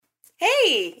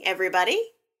Hey, everybody,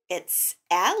 it's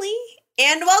Allie,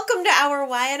 and welcome to our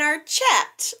Y&R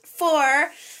chat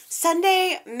for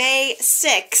Sunday, May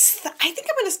 6th. I think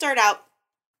I'm going to start out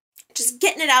just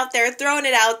getting it out there, throwing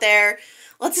it out there.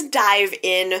 Let's dive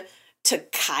in to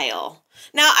Kyle.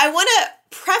 Now, I want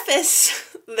to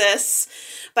preface this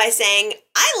by saying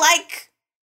I like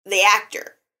the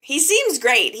actor. He seems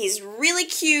great. He's really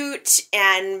cute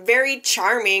and very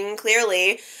charming,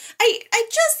 clearly. I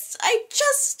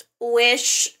just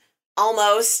wish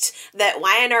almost that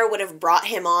Y&R would have brought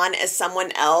him on as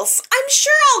someone else. I'm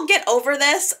sure I'll get over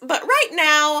this, but right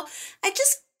now, I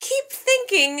just keep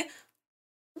thinking,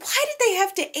 why did they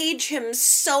have to age him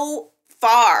so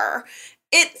far?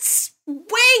 It's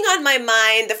weighing on my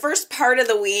mind the first part of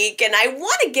the week, and I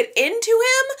want to get into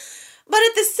him, but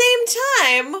at the same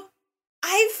time,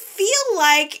 I feel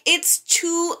like it's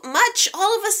too much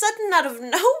all of a sudden out of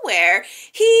nowhere.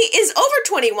 He is over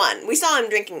 21. We saw him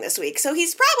drinking this week, so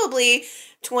he's probably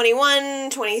 21,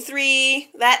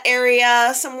 23, that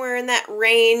area, somewhere in that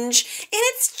range. And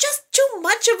it's just too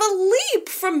much of a leap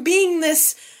from being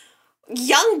this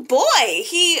young boy.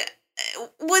 He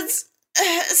was,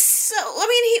 what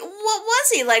was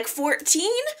he, like 14?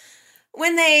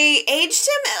 When they aged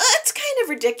him? It's kind of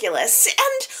ridiculous.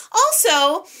 And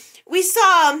also, we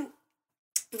saw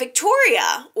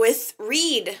Victoria with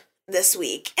Reed this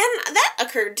week, and that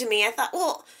occurred to me. I thought,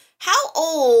 well, how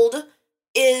old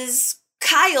is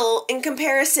Kyle in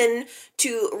comparison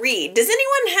to Reed? Does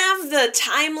anyone have the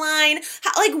timeline?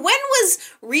 When was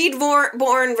Reed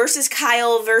born versus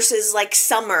Kyle versus,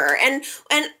 Summer? And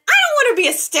I don't want to be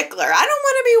a stickler. I don't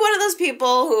want to be one of those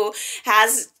people who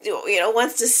has,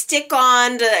 wants to stick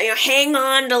on to, hang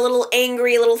on to little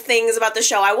angry little things about the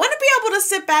show. I want to be able to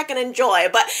sit back and enjoy,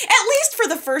 but at least for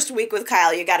the first week with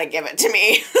Kyle, you got to give it to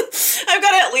me. I've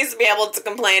got to at least be able to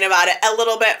complain about it a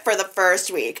little bit for the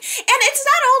first week. And it's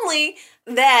not only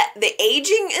that the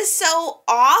aging is so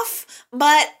off,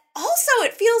 but also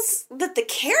it feels that the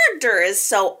character is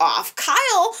so off.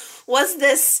 Kyle was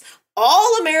this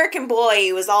all-American boy.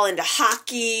 He was all into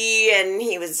hockey, and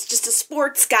he was just a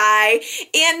sports guy,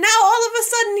 and now all of a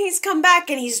sudden he's come back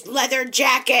and he's leather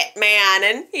jacket man,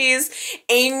 and he's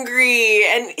angry,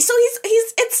 and so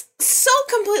it's so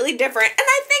completely different. And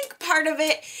I think part of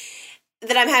it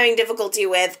that I'm having difficulty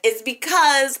with is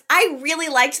because I really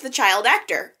liked the child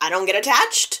actor. I don't get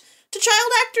attached to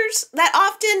child actors that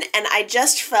often, and I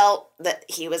just felt that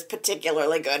he was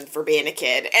particularly good for being a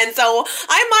kid. And so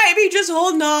I might be just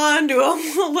holding on to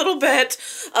a little bit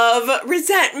of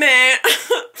resentment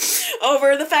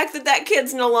over the fact that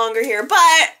kid's no longer here,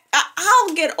 but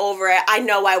I'll get over it. I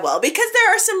know I will, because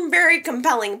there are some very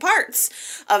compelling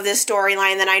parts of this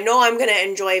storyline that I know I'm going to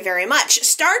enjoy very much,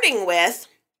 starting with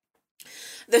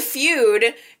the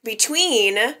feud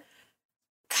between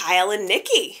Kyle and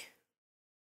Nikki.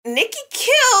 Nikki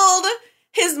killed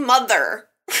his mother.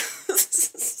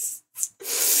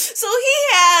 So he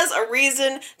has a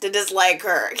reason to dislike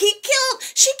her. She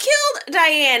killed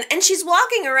Diane, and she's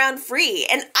walking around free.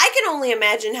 And I can only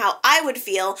imagine how I would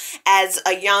feel as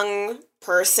a young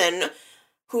person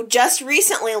who just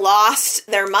recently lost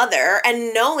their mother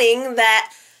and knowing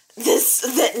that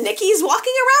Nikki's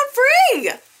walking around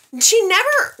free. She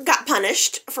never got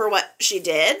punished for what she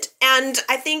did, and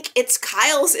I think it's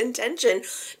Kyle's intention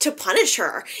to punish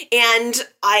her. And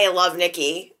I love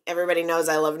Nikki. Everybody knows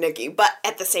I love Nikki, but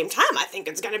at the same time, I think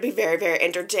it's going to be very, very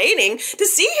entertaining to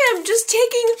see him just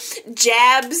taking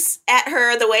jabs at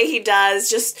her the way he does,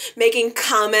 just making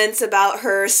comments about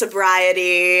her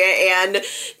sobriety, and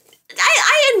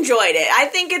I enjoyed it. I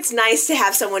think it's nice to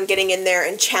have someone getting in there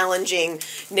and challenging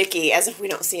Nikki, as if we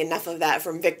don't see enough of that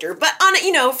from Victor. But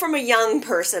from a young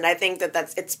person, I think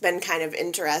it's been kind of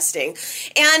interesting.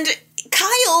 And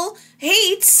Kyle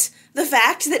hates the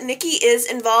fact that Nikki is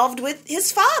involved with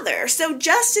his father. So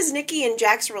just as Nikki and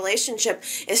Jack's relationship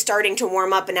is starting to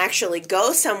warm up and actually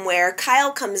go somewhere,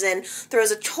 Kyle comes in,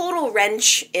 throws a total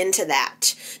wrench into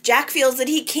that. Jack feels that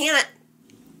he can't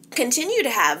continue to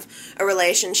have a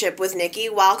relationship with Nikki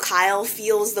while Kyle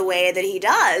feels the way that he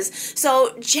does.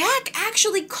 So Jack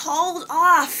actually called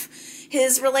off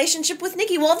his relationship with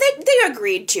Nikki. Well, they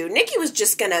agreed to. Nikki was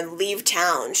just gonna leave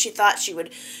town. She thought she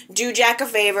would do Jack a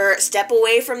favor, step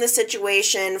away from the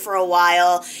situation for a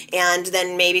while, and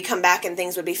then maybe come back and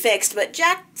things would be fixed. But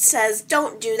Jack says,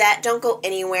 don't do that. Don't go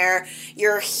anywhere.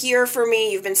 You're here for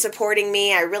me. You've been supporting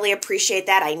me. I really appreciate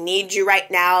that. I need you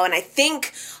right now. And I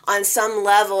think on some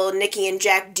level, Nikki and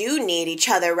Jack do need each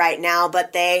other right now,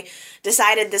 but they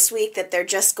decided this week that they're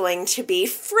just going to be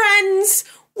friends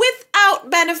without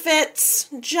benefits,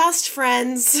 just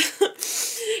friends.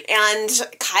 And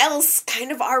Kyle's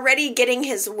kind of already getting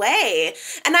his way.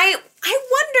 And I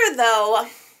wonder, though,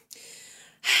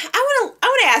 I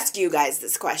want to ask you guys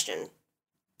this question.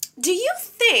 Do you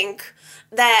think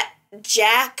that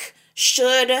Jack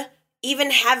should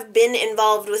even have been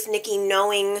involved with Nikki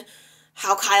knowing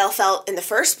how Kyle felt in the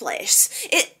first place?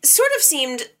 It sort of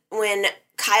seemed when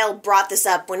Kyle brought this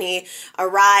up when he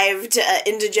arrived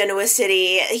into Genoa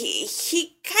City,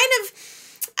 he kind of,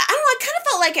 I don't know, I kind of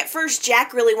felt like at first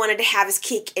Jack really wanted to have his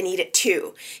cake and eat it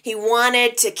too. He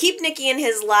wanted to keep Nikki in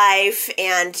his life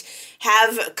and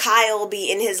have Kyle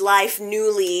be in his life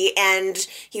newly, and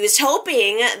he was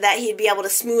hoping that he'd be able to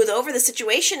smooth over the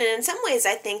situation, and in some ways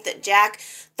I think that Jack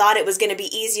thought it was going to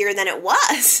be easier than it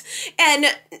was. And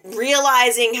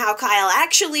realizing how Kyle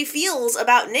actually feels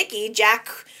about Nikki, Jack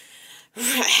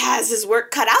has his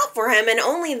work cut out for him, and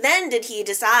only then did he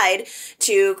decide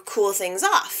to cool things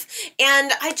off.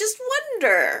 And I just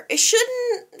wonder,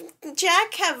 shouldn't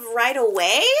Jack have right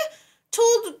away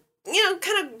told,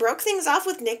 kind of broke things off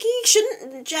with Nikki?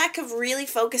 Shouldn't Jack have really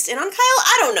focused in on Kyle?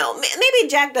 I don't know. Maybe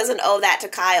Jack doesn't owe that to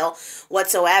Kyle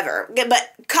whatsoever.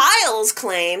 But Kyle's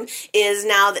claim is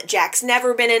now that Jack's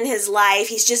never been in his life.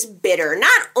 He's just bitter.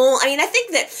 I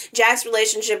think that Jack's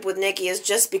relationship with Nikki has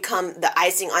just become the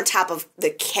icing on top of the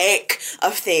cake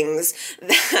of things.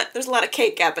 There's a lot of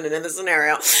cake happening in this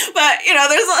scenario. But,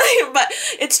 but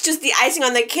it's just the icing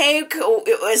on the cake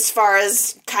as far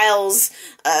as Kyle's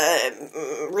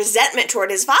resentment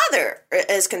toward his father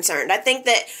is concerned. I think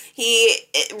that he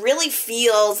really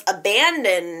feels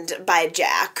abandoned by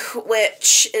Jack,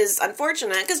 which is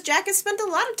unfortunate because Jack has spent a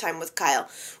lot of time with Kyle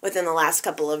within the last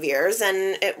couple of years,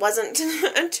 and it wasn't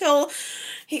until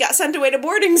he got sent away to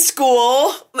boarding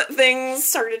school that things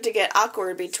started to get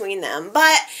awkward between them.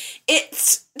 But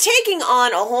it's taking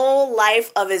on a whole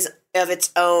life of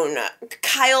its own.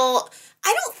 Kyle,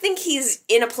 I don't think he's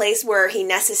in a place where he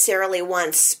necessarily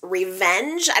wants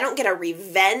revenge. I don't get a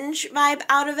revenge vibe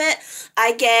out of it.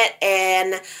 I get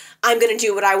an I'm going to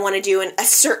do what I want to do and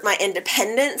assert my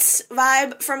independence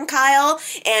vibe from Kyle.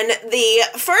 And the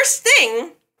first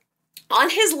thing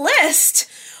on his list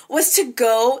was to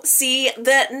go see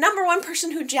the number one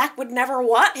person who Jack would never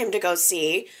want him to go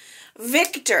see,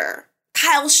 Victor.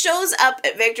 Kyle shows up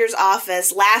at Victor's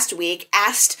office last week,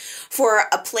 asked for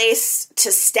a place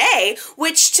to stay,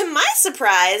 which, to my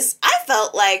surprise, I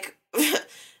felt like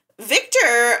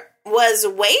Victor was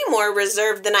way more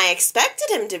reserved than I expected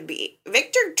him to be.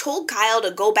 Victor told Kyle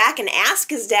to go back and ask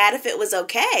his dad if it was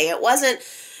okay. It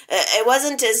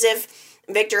wasn't as if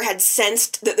Victor had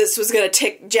sensed that this was going to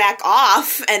tick Jack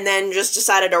off and then just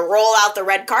decided to roll out the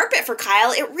red carpet for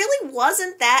Kyle. It really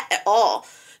wasn't that at all.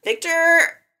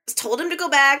 Victor told him to go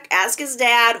back, ask his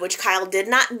dad, which Kyle did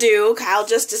not do. Kyle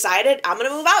just decided, I'm going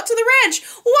to move out to the ranch.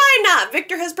 Why not?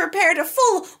 Victor has prepared a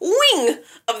full wing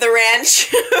of the ranch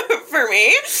for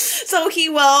me. So he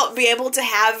will be able to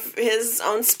have his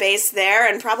own space there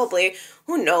and probably,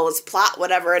 who knows, plot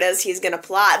whatever it is he's going to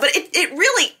plot. But it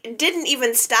really didn't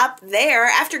even stop there.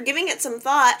 After giving it some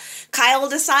thought, Kyle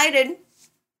decided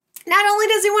not only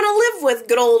does he want to live with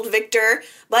good old Victor,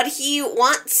 but he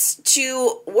wants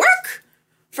to work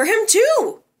for him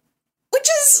too, which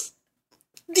is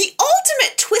the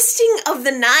ultimate twisting of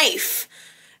the knife.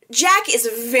 Jack is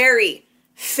very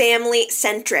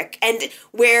family-centric, and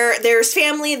where there's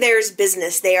family, there's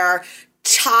business. They are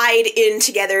tied in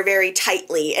together very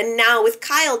tightly. And now with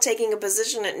Kyle taking a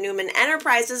position at Newman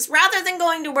Enterprises, rather than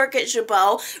going to work at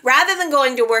Chabot, rather than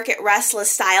going to work at Restless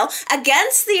Style,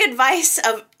 against the advice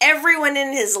of everyone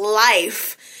in his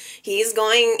life, he's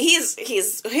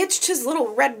hitched his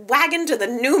little red wagon to the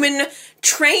Newman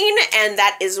train, and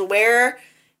that is where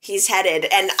he's headed.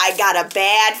 And I got a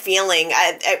bad feeling.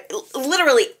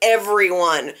 Literally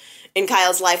everyone in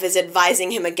Kyle's life is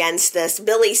advising him against this.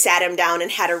 Billy sat him down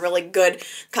and had a really good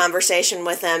conversation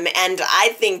with him, and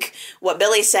I think what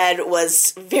Billy said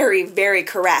was very, very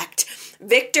correct.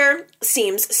 Victor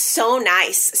seems so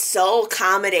nice, so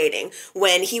accommodating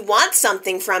when he wants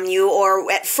something from you,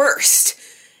 or at first.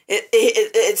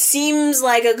 It seems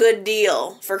like a good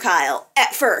deal for Kyle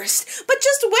at first, but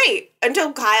just wait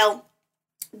until Kyle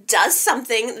does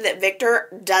something that Victor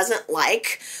doesn't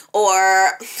like,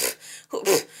 or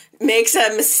makes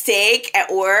a mistake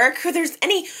at work, or there's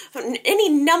any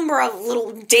number of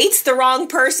little dates the wrong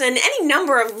person, any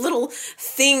number of little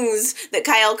things that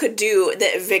Kyle could do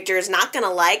that Victor is not going to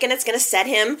like, and it's going to set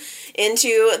him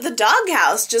into the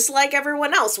doghouse just like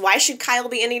everyone else. Why should Kyle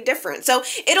be any different? So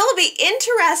it'll be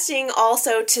interesting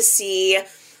also to see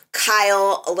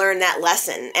Kyle learn that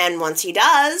lesson. And once he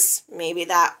does, maybe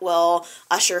that will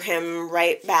usher him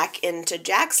right back into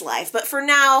Jack's life. But for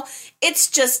now, it's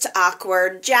just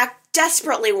awkward. Jack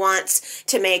desperately wants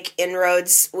to make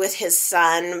inroads with his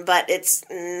son, but it's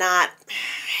not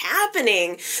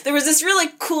happening. There was this really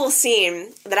cool scene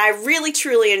that I really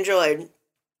truly enjoyed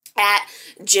at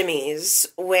Jimmy's,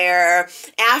 where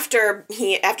after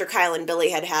Kyle and Billy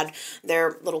had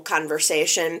their little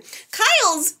conversation,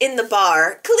 Kyle's in the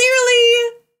bar,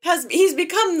 clearly he's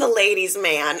become the ladies'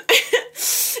 man.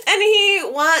 And he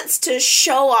wants to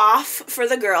show off for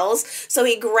the girls, so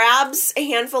he grabs a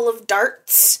handful of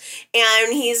darts,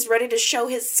 and he's ready to show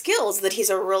his skills, that he's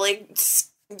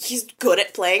good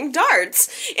at playing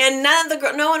darts. And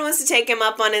no one wants to take him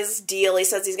up on his deal. He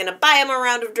says he's going to buy him a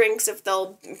round of drinks if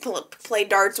they'll play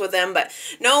darts with him, but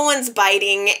no one's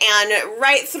biting. And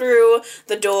right through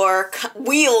the door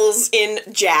wheels in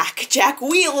Jack. Jack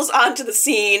wheels onto the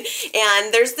scene,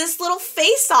 and there's this little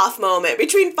face-off moment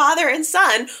between father and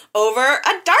son over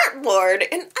a dartboard,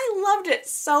 and I loved it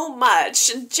so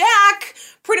much. Jack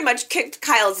pretty much kicked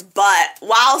Kyle's butt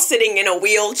while sitting in a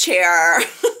wheelchair.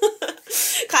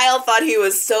 Kyle thought he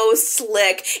was so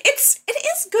slick. It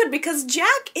is good because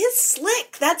Jack is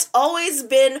slick. That's always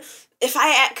been, if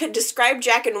I could describe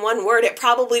Jack in one word, it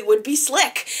probably would be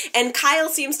slick. And Kyle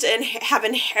seems to have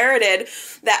inherited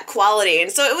that quality.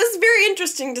 And so it was very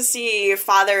interesting to see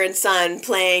father and son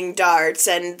playing darts.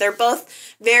 And they're both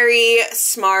very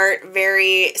smart,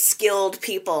 very skilled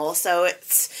people. So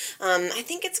it's, I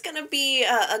think it's going to be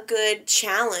a good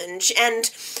challenge.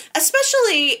 And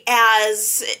especially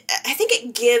as I think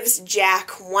it gives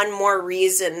Jack one more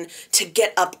reason to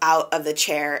get up out of the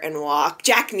chair and walk.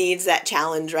 Jack needs that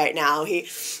challenge right now. He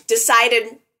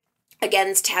decided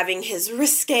against having his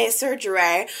risque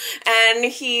surgery, and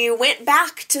he went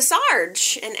back to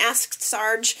Sarge and asked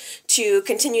Sarge to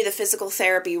continue the physical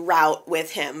therapy route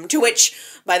with him, to which,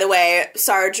 by the way,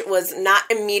 Sarge was not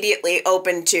immediately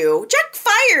open to. Jack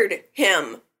fired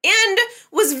him and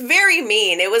was very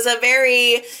mean. It was a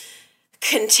very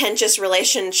contentious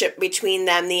relationship between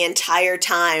them the entire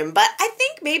time, but I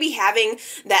think maybe having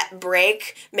that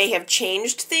break may have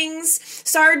changed things.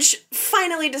 Sarge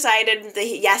finally decided that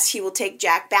yes, he will take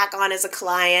Jack back on as a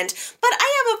client, but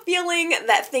I have a feeling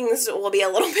that things will be a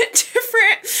little bit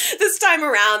different this time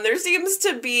around. There seems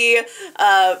to be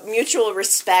mutual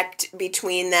respect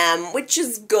between them, which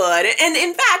is good, and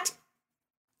in fact,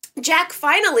 Jack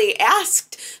finally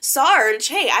asked Sarge,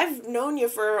 hey, I've known you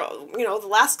for, the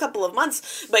last couple of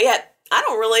months, but yet I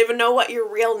don't really even know what your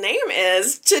real name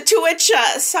is. To which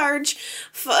Sarge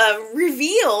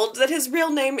revealed that his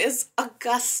real name is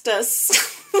Augustus.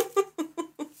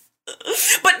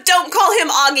 But don't call him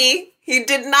Augie. He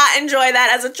did not enjoy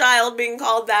that as a child, being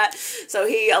called that. So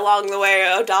he, along the way,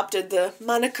 adopted the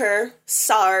moniker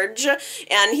Sarge,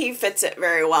 and he fits it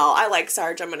very well. I like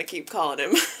Sarge. I'm going to keep calling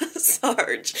him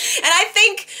Sarge. And I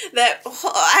think that,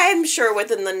 I'm sure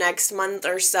within the next month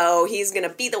or so, he's going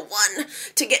to be the one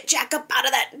to get Jack up out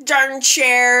of that darn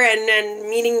chair and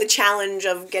meeting the challenge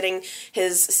of getting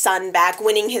his son back,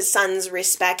 winning his son's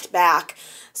respect back.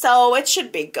 So it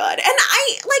should be good. And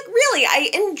I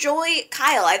enjoy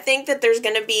Kyle. I think that there's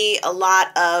going to be a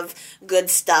lot of good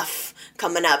stuff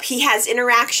coming up. He has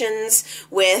interactions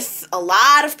with a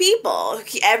lot of people.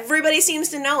 Everybody seems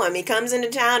to know him. He comes into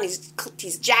town,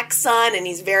 he's Jack's son, and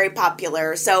he's very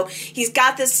popular. So he's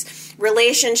got this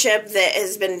relationship that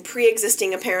has been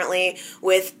pre-existing apparently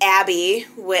with Abby,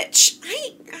 which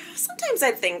sometimes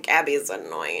I think Abby is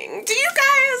annoying. Do you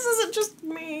guys? Is it just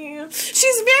me?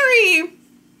 She's very...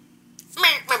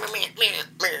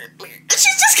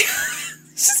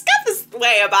 She's got this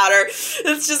way about her.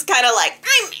 It's just kind of like,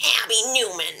 I'm Abby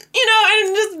Newman,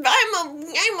 and just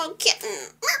I'm a kitten.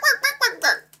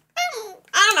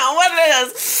 I don't know what it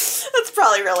is. That's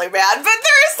probably really bad, but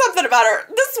there is something about her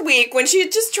this week when she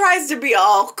just tries to be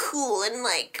all cool and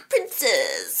like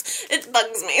princess. It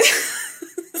bugs me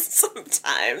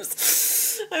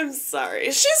sometimes. I'm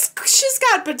sorry. She's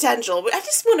got potential, but I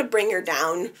just want to bring her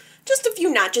down. Just a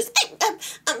few notches.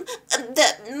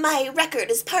 My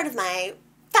record is part of my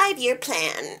 5-year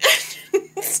plan.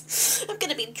 I'm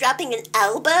gonna be dropping an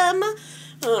album. I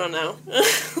don't know.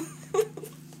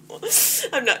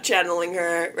 I'm not channeling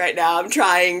her right now. I'm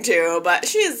trying to, but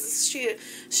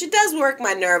she does work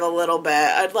my nerve a little bit.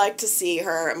 I'd like to see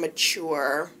her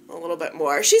mature a little bit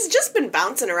more. She's just been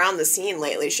bouncing around the scene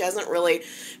lately. She hasn't really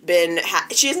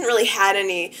had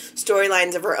any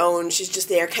storylines of her own. She's just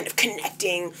there kind of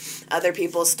connecting other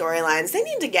people's storylines. They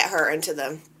need to get her into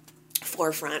the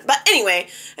forefront. But anyway,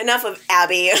 enough of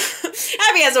Abby.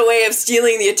 Abby has a way of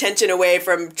stealing the attention away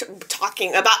from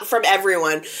talking about from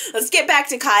everyone. Let's get back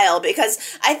to Kyle, because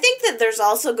I think that there's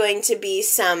also going to be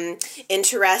some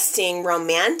interesting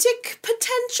romantic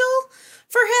potential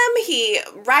for him. He,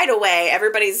 right away,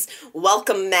 everybody's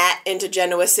welcome mat into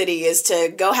Genoa City is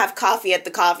to go have coffee at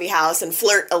the coffee house and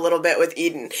flirt a little bit with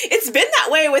Eden. It's been that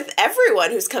way with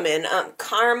everyone who's come in.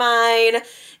 Carmine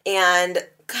and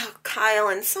Kyle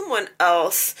and someone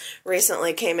else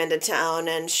recently came into town,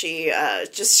 and she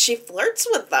flirts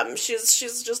with them. She's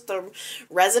just a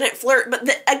resident flirt, but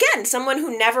again, someone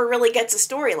who never really gets a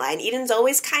storyline. Eden's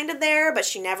always kind of there, but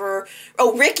she never.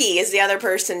 Oh, Ricky is the other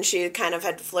person she kind of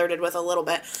had flirted with a little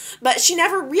bit, but she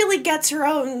never really gets her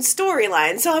own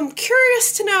storyline. So I'm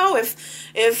curious to know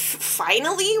if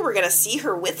finally we're gonna see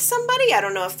her with somebody. I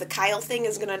don't know if the Kyle thing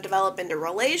is gonna develop into a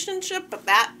relationship, but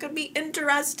that could be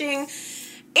interesting.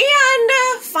 And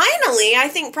finally, I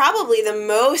think probably the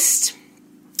most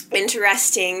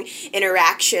interesting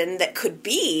interaction that could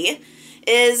be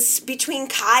is between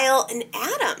Kyle and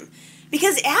Adam.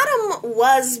 Because Adam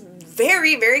was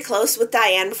very, very close with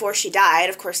Diane before she died.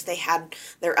 Of course, they had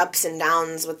their ups and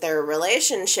downs with their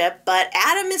relationship, but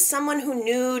Adam is someone who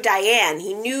knew Diane.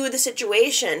 He knew the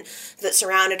situation that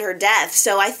surrounded her death.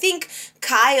 So I think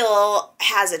Kyle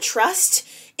has a trust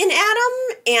in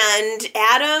Adam, and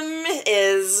Adam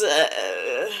is,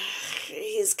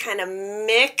 he's kind of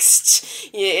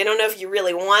mixed. You don't know if you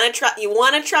really want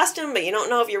to trust him, but you don't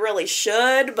know if you really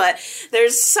should. But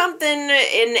there's something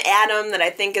in Adam that I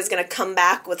think is going to come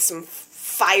back with some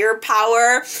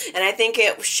firepower, and I think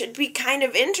it should be kind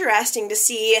of interesting to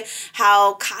see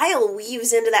how Kyle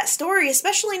weaves into that story,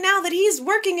 especially now that he's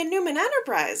working in Newman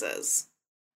Enterprises.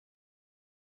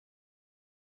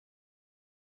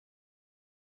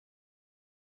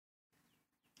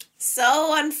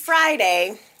 So on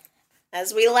Friday,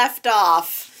 as we left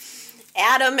off,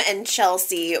 Adam and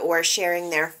Chelsea were sharing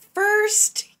their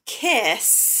first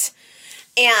kiss.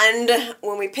 And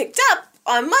when we picked up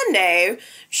on Monday,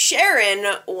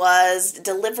 Sharon was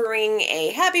delivering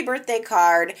a happy birthday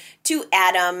card to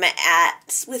Adam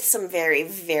with some very,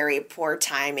 very poor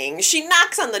timing. She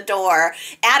knocks on the door,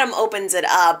 Adam opens it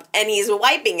up, and he's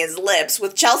wiping his lips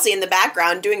with Chelsea in the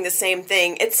background doing the same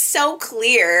thing. It's so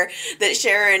clear that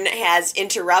Sharon has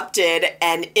interrupted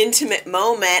an intimate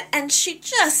moment, and she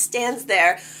just stands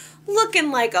there looking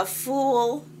like a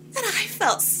fool. And I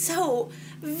felt so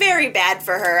very bad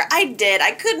for her. I did.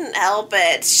 I couldn't help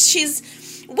it.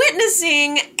 She's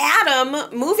witnessing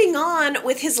Adam moving on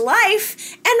with his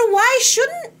life, and why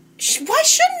shouldn't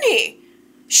he?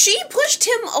 She pushed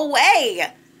him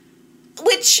away,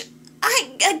 which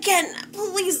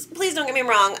please don't get me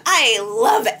wrong. I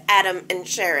love Adam and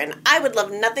Sharon. I would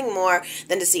love nothing more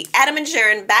than to see Adam and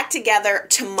Sharon back together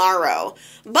tomorrow.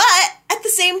 But at the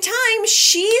same time,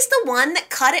 she's the one that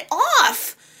cut it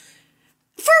off,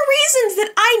 for reasons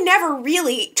that I never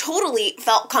really totally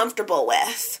felt comfortable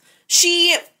with.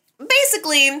 She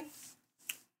basically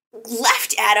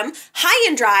left Adam high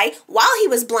and dry while he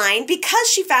was blind because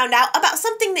she found out about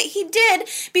something that he did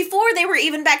before they were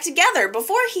even back together,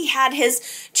 before he had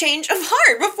his change of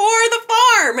heart, before the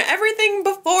farm, everything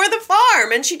before the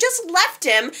farm, and she just left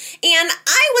him, and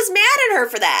I was mad at her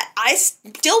for that. I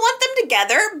still want them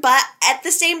together, but at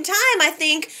the same time, I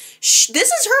think this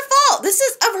is her fault. This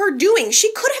is of her doing.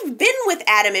 She could have been with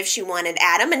Adam if she wanted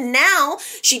Adam, and now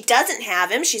she doesn't have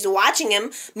him. She's watching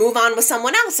him move on with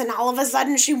someone else, and all of a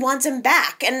sudden she wants him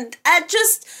back. And I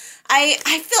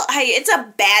feel it's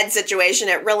a bad situation.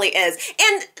 It really is.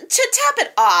 And to top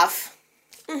it off,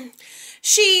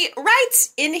 she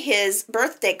writes in his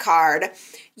birthday card,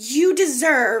 "You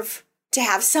deserve to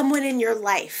have someone in your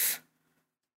life,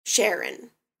 Sharon."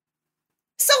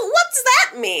 So what's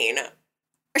that mean?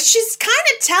 She's kind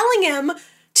of telling him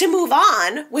to move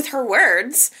on with her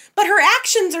words, but her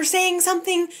actions are saying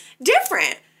something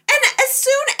different. And as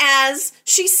soon as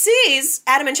she sees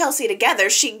Adam and Chelsea together,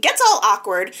 she gets all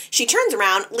awkward, she turns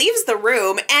around, leaves the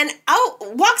room, and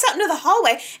walks out into the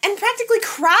hallway and practically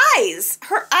cries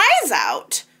her eyes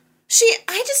out.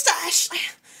 I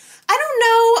don't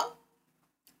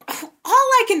know. All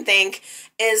I can think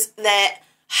is that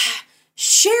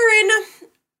Sharon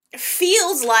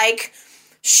feels like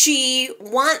she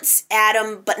wants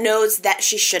Adam, but knows that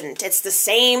she shouldn't. It's the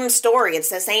same story. It's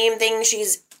the same thing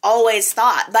she's always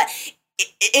thought. But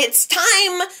it's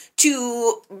time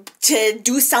to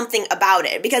do something about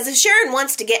it. Because if Sharon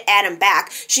wants to get Adam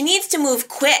back, she needs to move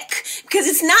quick. Because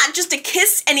it's not just a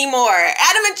kiss anymore.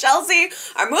 Adam and Chelsea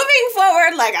are moving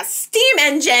forward like a steam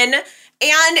engine.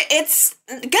 And it's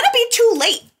gonna be too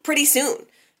late pretty soon.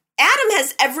 Adam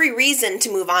has every reason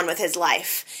to move on with his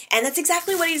life, and that's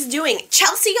exactly what he's doing.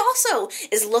 Chelsea also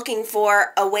is looking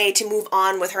for a way to move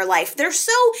on with her life. They're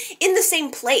so in the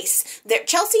same place.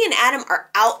 Chelsea and Adam are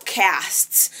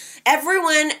outcasts.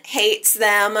 Everyone hates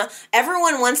them.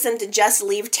 Everyone wants them to just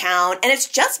leave town, and it's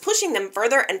just pushing them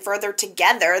further and further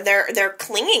together. They're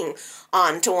clinging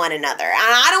on to one another. And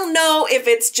I don't know if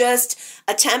it's just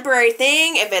a temporary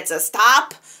thing, if it's a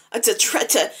stop.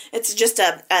 It's just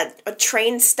a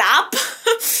train stop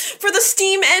for the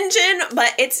steam engine,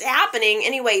 but it's happening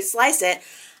anyway. Slice it.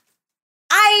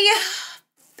 I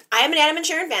am an Adam and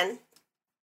Sharon fan.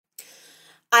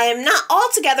 I am not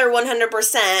altogether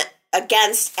 100%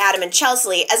 against Adam and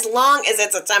Chelsea, as long as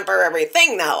it's a temporary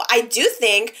thing, though. I do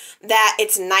think that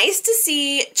it's nice to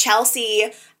see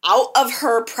Chelsea out of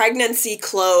her pregnancy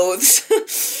clothes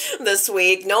this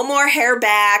week. No more hair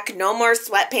back, no more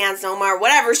sweatpants, no more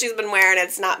whatever she's been wearing.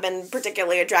 It's not been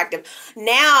particularly attractive.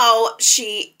 Now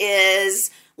she is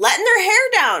letting her hair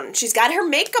down. She's got her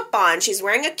makeup on. She's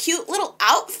wearing a cute little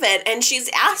outfit, and she's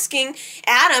asking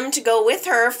Adam to go with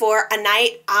her for a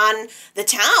night on the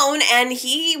town, and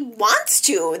he wants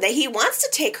to. He wants to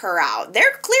take her out.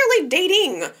 They're clearly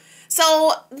dating.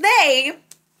 So they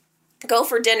go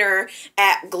for dinner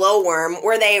at Glowworm,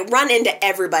 where they run into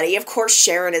everybody. Of course,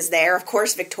 Sharon is there. Of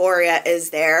course, Victoria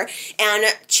is there. And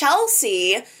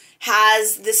Chelsea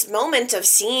has this moment of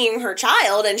seeing her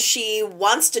child, and she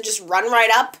wants to just run right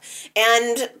up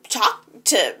and talk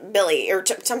to Billy,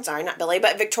 I'm sorry, not Billy,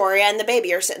 but Victoria and the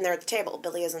baby are sitting there at the table.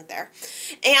 Billy isn't there.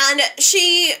 And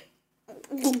she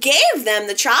gave them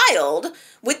the child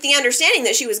with the understanding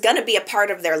that she was going to be a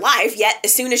part of their life, yet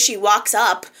as soon as she walks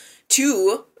up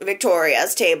to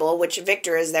Victoria's table, which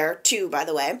Victor is there too, by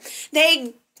the way,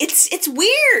 it's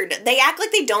weird. They act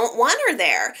like they don't want her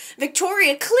there.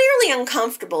 Victoria, clearly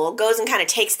uncomfortable, goes and kind of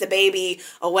takes the baby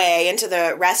away into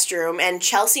the restroom, and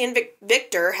Chelsea and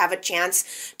Victor have a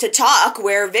chance to talk,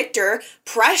 where Victor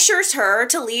pressures her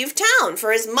to leave town.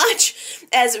 For as much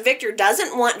as Victor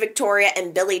doesn't want Victoria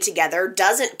and Billy together,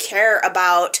 doesn't care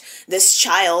about this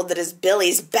child that is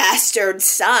Billy's bastard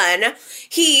son,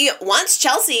 he wants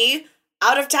Chelsea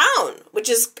out of town, which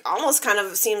is almost kind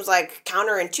of seems like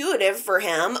counterintuitive for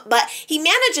him, but he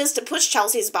manages to push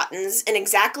Chelsea's buttons in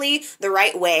exactly the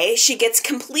right way. She gets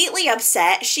completely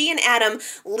upset. She and Adam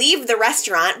leave the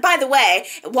restaurant. By the way,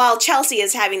 while Chelsea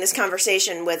is having this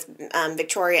conversation with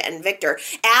Victoria and Victor,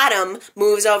 Adam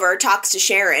moves over, talks to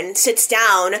Sharon, sits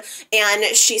down,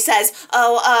 and she says,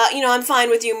 I'm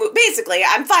fine with you. Basically,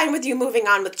 I'm fine with you moving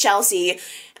on with Chelsea.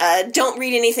 Don't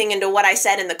read anything into what I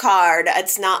said in the card.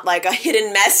 It's not like a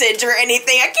hidden message or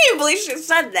anything. I can't believe she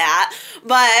said that.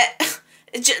 But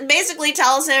it basically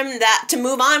tells him that to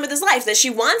move on with his life, that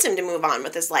she wants him to move on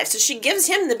with his life. So she gives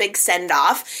him the big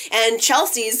send-off, and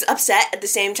Chelsea's upset at the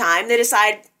same time. They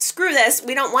decide, screw this,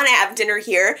 we don't want to have dinner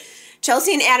here.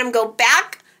 Chelsea and Adam go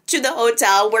back to the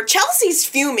hotel, where Chelsea's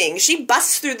fuming. She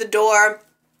busts through the door,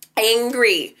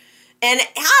 angry. And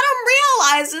Adam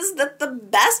realizes that the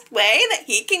best way that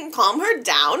he can calm her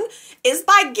down is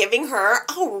by giving her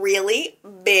a really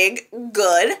big,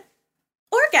 good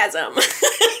orgasm. Which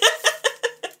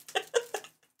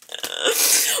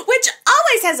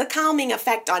always has a calming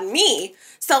effect on me,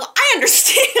 so I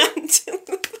understand. They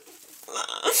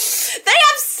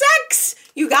have sex,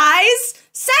 you guys.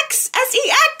 Sex,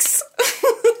 S-E-X.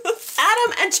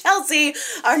 Adam and Chelsea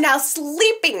are now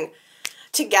sleeping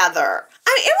together.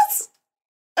 I mean, it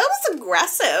was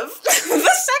aggressive. The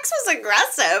sex was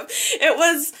aggressive. It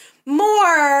was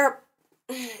more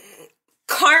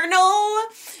carnal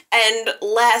and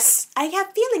less, I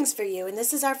have feelings for you and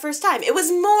this is our first time. It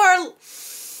was more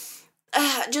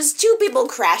just two people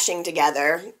crashing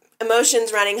together.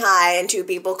 Emotions running high and two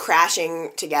people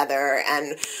crashing together,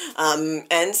 and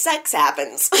sex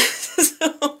happens.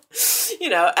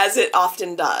 So, as it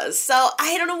often does. So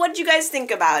I don't know, what you guys think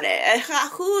about it.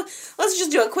 Let's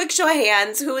just do a quick show of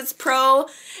hands. Who is pro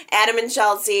Adam and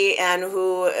Chelsea, and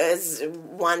who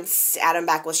wants Adam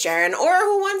back with Sharon, or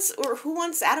who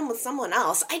wants Adam with someone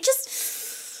else? I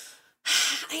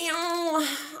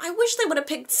wish they would have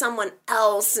picked someone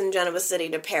else in Genova City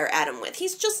to pair Adam with.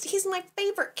 He's my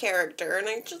favorite character, and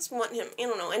I just want him,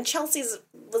 and Chelsea's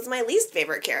was my least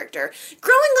favorite character.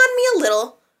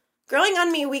 Growing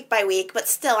on me week by week, but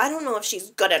still, I don't know if she's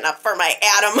good enough for my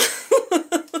Adam.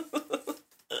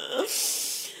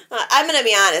 I'm gonna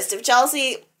be honest, if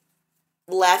Chelsea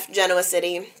left Genoa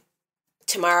City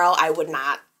tomorrow, I would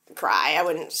not cry. I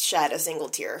wouldn't shed a single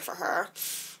tear for her.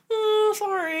 Oh,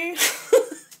 sorry.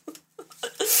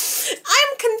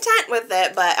 I'm content with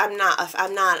it, but I'm not a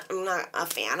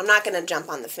fan. I'm not going to jump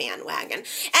on the fan wagon.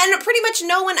 And pretty much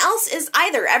no one else is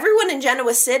either. Everyone in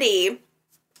Genoa City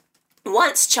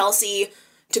wants Chelsea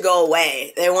to go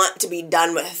away. They want to be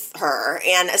done with her,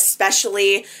 and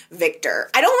especially Victor.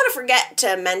 I don't want to forget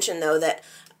to mention, though, that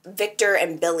Victor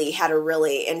and Billy had a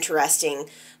really interesting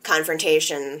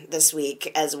confrontation this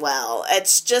week as well.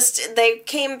 It's just, they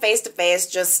came face to face,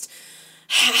 just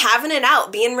having it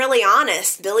out, being really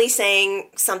honest. Billy saying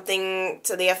something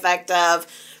to the effect of,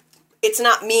 "It's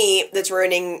not me that's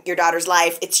ruining your daughter's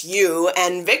life, it's you."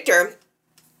 And Victor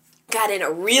got in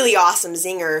a really awesome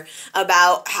zinger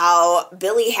about how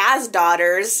Billy has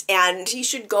daughters and he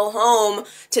should go home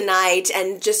tonight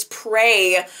and just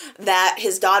pray that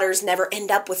his daughters never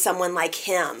end up with someone like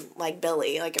him, like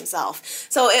Billy, like himself.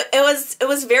 So it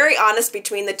was very honest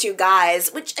between the two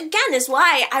guys, which again is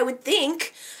why I would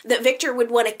think that Victor would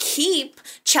want to keep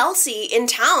Chelsea in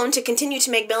town to continue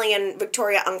to make Billy and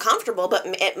Victoria uncomfortable, but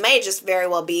it may just very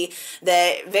well be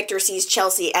that Victor sees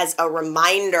Chelsea as a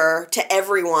reminder to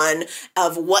everyone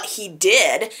of what he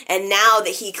did, and now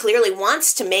that he clearly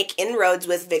wants to make inroads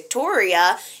with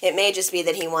Victoria, it may just be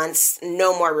that he wants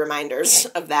no more reminders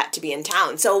of that to be in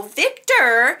town. So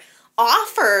Victor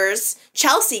offers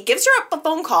Chelsea, gives her up a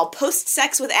phone call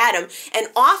post-sex with Adam, and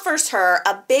offers her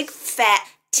a big fat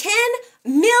 $10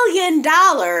 million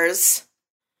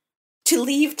to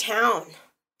leave town.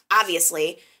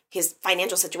 Obviously, his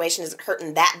financial situation isn't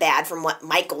hurting that bad from what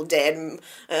Michael did,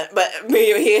 but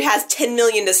he has $10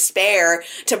 million to spare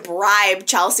to bribe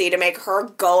Chelsea to make her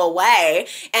go away.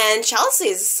 And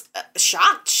Chelsea's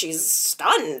shocked. She's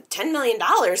stunned. $10 million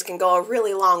can go a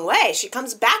really long way. She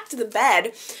comes back to the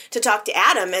bed to talk to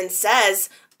Adam and says,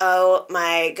 "Oh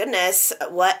my goodness,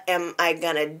 what am I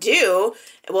gonna do?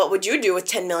 What would you do with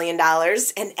 $10 million?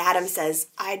 And Adam says,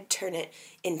 "I'd turn it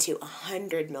into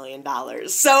 $100 million.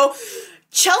 So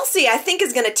Chelsea, I think,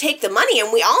 is going to take the money,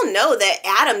 and we all know that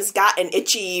Adam's got an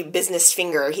itchy business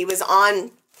finger. He was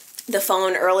on the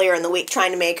phone earlier in the week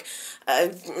trying to make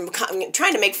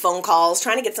phone calls,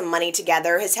 trying to get some money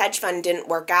together. His hedge fund didn't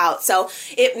work out. So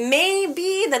it may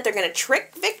be that they're going to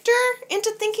trick Victor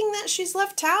into thinking that she's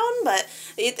left town, but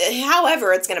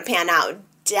however it's going to pan out,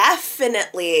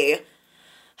 definitely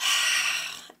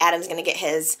Adam's going to get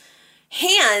his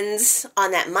hands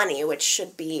on that money, which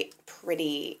should be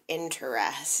pretty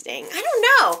interesting. I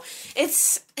don't know.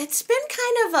 It's been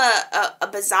kind of a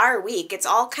bizarre week. It's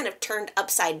all kind of turned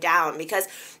upside down because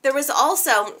there was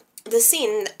also the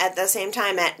scene at the same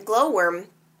time at Glowworm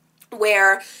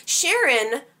where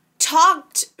Sharon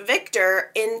talked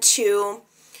Victor into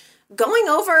going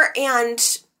over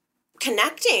and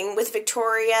connecting with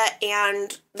Victoria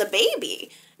and the baby.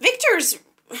 Victor's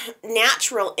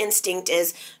natural instinct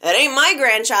is, "That ain't my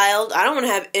grandchild. I don't want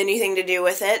to have anything to do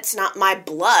with it. It's not my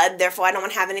blood, therefore I don't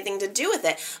want to have anything to do with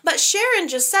it." But Sharon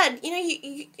just said,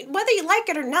 you whether you like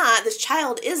it or not, this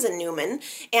child is a Newman,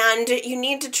 and you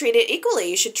need to treat it equally.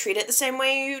 You should treat it the same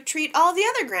way you treat all the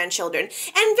other grandchildren.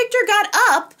 And Victor got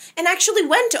up and actually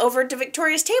went over to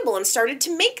Victoria's table and started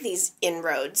to make these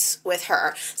inroads with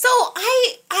her. So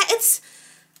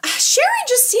Sharon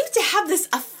just seems to have this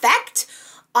effect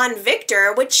on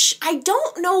Victor, which I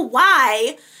don't know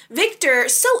why Victor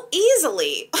so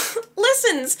easily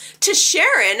listens to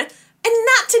Sharon and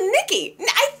not to Nikki.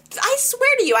 I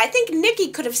swear to you, I think Nikki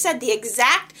could have said the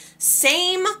exact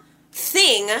same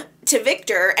thing to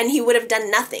Victor and he would have done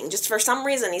nothing. Just for some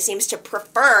reason, he seems to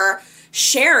prefer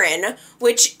Sharon,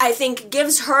 which I think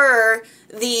gives her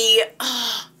the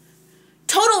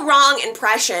total wrong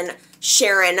impression.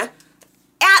 Sharon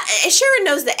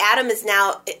knows that Adam is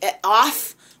now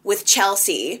off with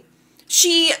Chelsea.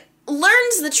 She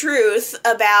learns the truth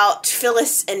about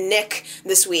Phyllis and Nick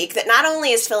this week, that not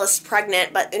only is Phyllis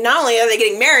pregnant, but not only are they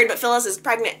getting married, but Phyllis is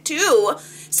pregnant too.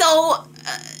 So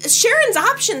Sharon's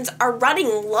options are running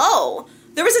low.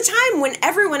 There was a time when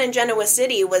everyone in Genoa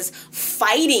City was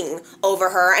fighting over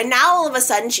her, and now all of a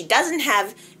sudden she doesn't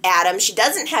have Adam, she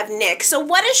doesn't have Nick. So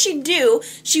what does she do?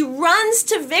 She runs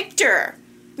to Victor,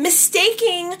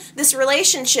 mistaking this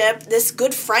relationship, this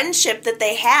good friendship that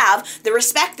they have, the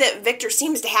respect that Victor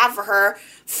seems to have for her,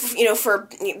 for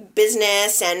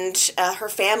business and her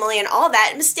family and all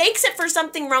that, mistakes it for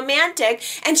something romantic,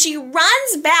 and she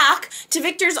runs back to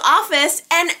Victor's office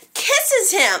and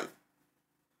kisses him.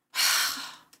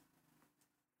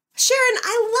 Sharon,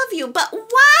 I love you, but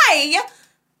why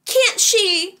can't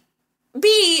she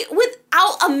be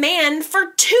without a man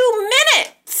for 2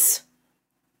 minutes?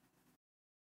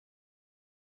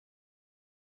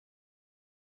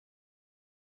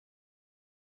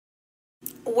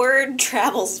 Word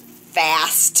travels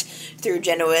fast through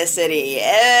Genoa City.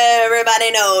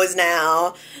 Everybody knows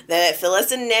now that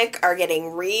Phyllis and Nick are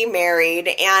getting remarried,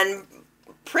 and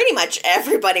pretty much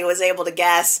everybody was able to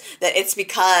guess that it's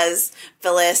because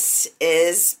Phyllis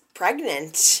is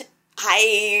pregnant.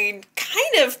 I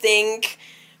kind of think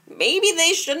maybe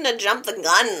they shouldn't have jumped the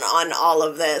gun on all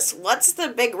of this. What's the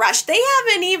big rush? They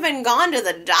haven't even gone to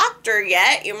the doctor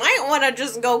yet. You might want to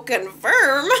just go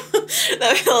confirm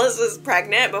that Phyllis is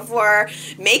pregnant before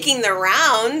making the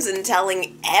rounds and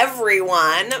telling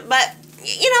everyone. But,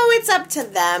 it's up to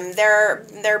them.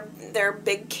 They're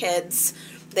big kids.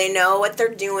 They know what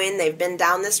they're doing. They've been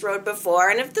down this road before.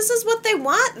 And if this is what they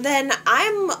want, then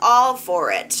I'm all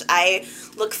for it. I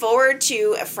look forward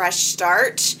to a fresh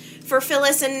start for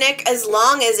Phyllis and Nick, as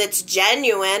long as it's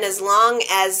genuine, as long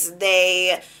as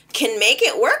they can make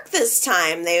it work this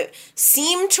time. They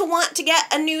seem to want to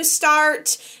get a new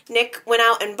start. Nick went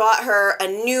out and bought her a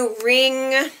new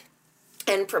ring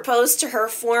and proposed to her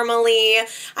formally.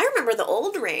 I remember the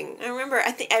old ring.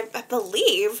 I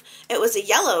believe it was a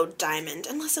yellow diamond,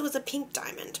 unless it was a pink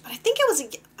diamond. But maybe it was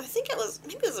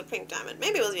a pink diamond.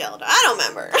 Maybe it was a yellow diamond. I don't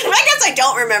remember. I guess I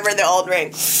don't remember the old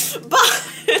ring.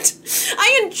 But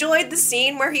I enjoyed the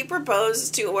scene where he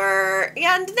proposed to her,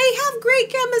 and they have great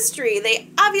chemistry. They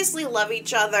obviously love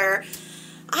each other.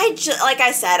 Like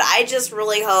I said, I just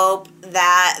really hope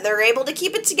that they're able to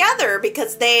keep it together,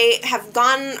 because they have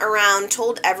gone around,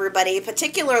 told everybody,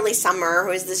 particularly Summer,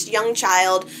 who is this young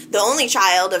child, the only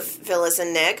child of Phyllis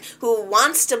and Nick, who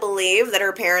wants to believe that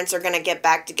her parents are going to get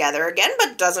back together again,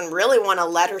 but doesn't really want to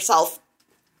let herself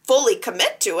fully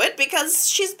commit to it because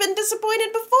she's been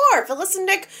disappointed before. Phyllis and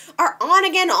Nick are on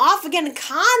again, off again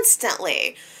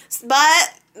constantly.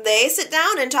 But they sit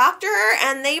down and talk to her,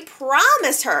 and they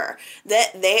promise her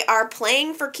that they are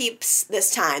playing for keeps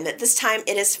this time, that this time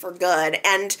it is for good.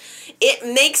 And it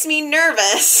makes me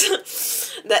nervous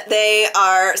that they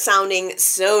are sounding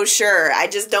so sure. I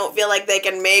just don't feel like they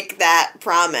can make that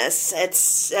promise.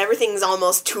 Everything's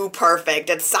almost too perfect.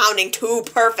 It's sounding too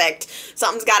perfect.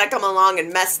 Something's got to come along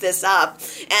and mess this up.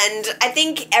 And I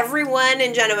think everyone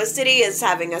in Genoa City is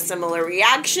having a similar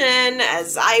reaction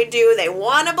as I do. They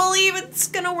want to believe it's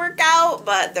going to work out,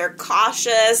 but they're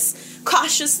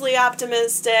cautiously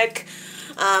optimistic.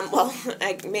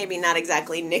 Maybe not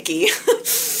exactly Nikki.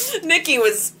 Nikki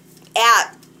was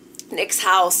at Nick's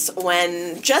house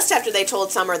just after they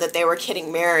told Summer that they were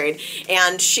getting married,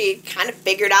 and she kind of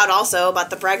figured out also about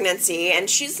the pregnancy, and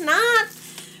she's not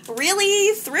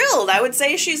really thrilled. I would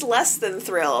say she's less than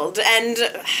thrilled. And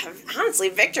honestly,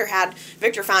 Victor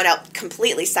found out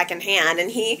completely secondhand,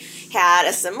 and he had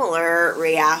a similar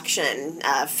reaction.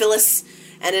 Phyllis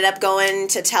ended up going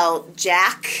to tell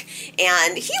Jack,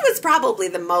 and he was probably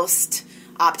the most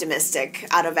optimistic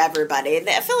out of everybody.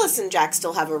 Phyllis and Jack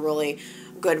still have a really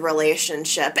good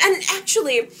relationship. And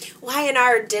actually,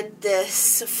 Y&R did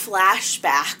this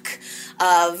flashback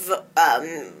of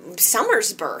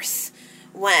Summer's birth.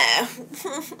 When,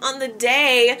 on the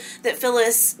day that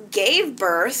Phyllis gave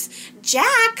birth,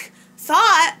 Jack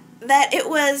thought that it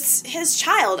was his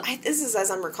child. This is as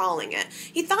I'm recalling it.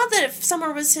 He thought that if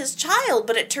Summer was his child,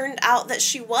 but it turned out that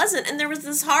she wasn't. And there was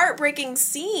this heartbreaking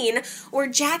scene where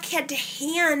Jack had to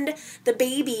hand the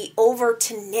baby over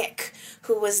to Nick,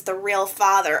 who was the real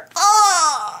father.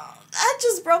 Oh! That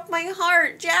just broke my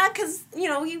heart. Jack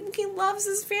he loves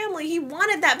his family. He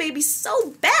wanted that baby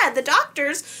so bad. The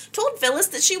doctors told Phyllis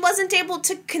that she wasn't able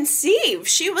to conceive.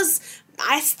 She was,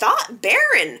 I thought,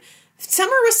 barren.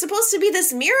 Summer was supposed to be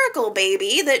this miracle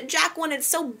baby that Jack wanted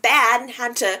so bad and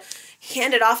had to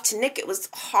hand it off to Nick. It was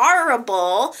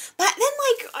horrible. But then,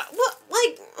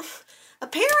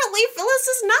 apparently Phyllis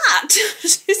is not.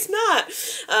 She's not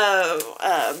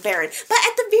barren. But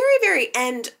at the very, very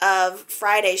end of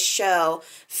Friday's show,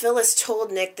 Phyllis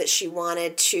told Nick that she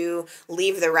wanted to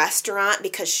leave the restaurant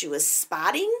because she was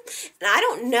spotting. And I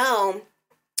don't know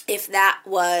if that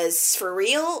was for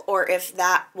real or if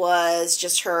that was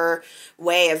just her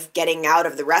way of getting out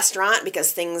of the restaurant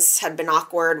because things had been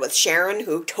awkward with Sharon,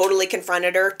 who totally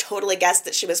confronted her, totally guessed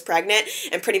that she was pregnant,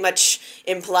 and pretty much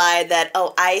implied that,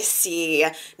 oh, I see,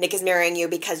 Nick is marrying you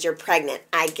because you're pregnant.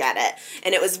 I get it.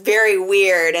 And it was very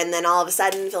weird, and then all of a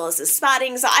sudden Phyllis is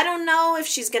spotting, so I don't know if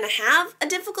she's going to have a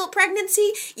difficult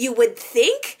pregnancy. You would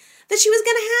think that she was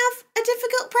going to have a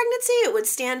difficult pregnancy. It would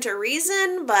stand to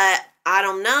reason, but I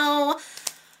don't know.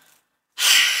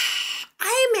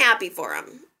 I am happy for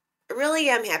him. I really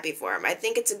am happy for him. I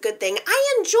think it's a good thing.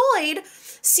 I enjoyed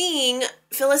seeing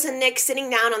Phyllis and Nick sitting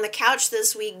down on the couch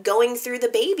this week going through the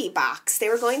baby box. They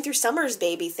were going through Summer's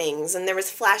baby things, and there was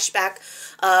flashback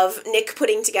of Nick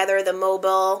putting together the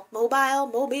mobile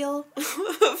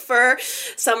for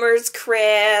Summer's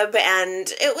crib,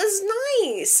 and it was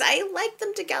nice. I liked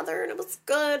them together, and it was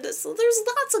good. So there's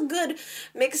lots of good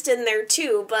mixed in there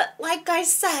too, but like I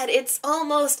said, it's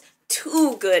almost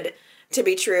too good to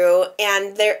be true,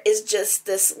 and there is just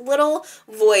this little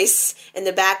voice in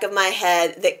the back of my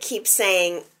head that keeps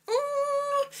saying,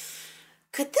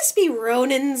 could this be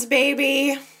Ronan's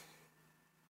baby?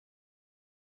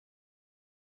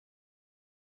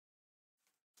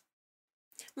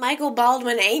 Michael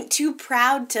Baldwin ain't too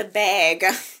proud to beg.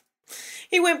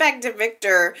 He went back to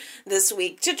Victor this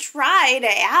week to try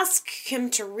to ask him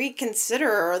to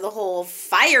reconsider the whole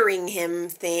firing him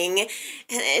thing, and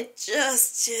it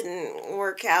just didn't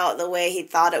work out the way he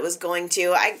thought it was going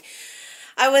to.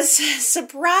 I was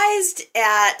surprised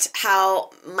at how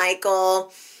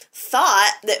Michael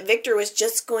thought that Victor was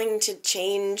just going to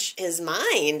change his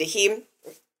mind. He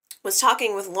was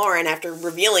talking with Lauren after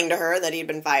revealing to her that he'd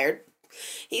been fired.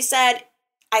 He said,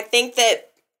 I think that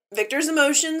Victor's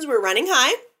emotions were running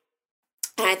high,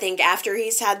 and I think after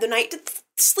he's had the night to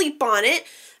sleep on it,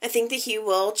 I think that he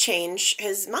will change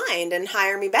his mind and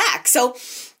hire me back. So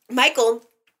Michael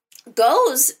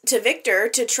goes to Victor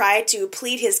to try to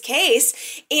plead his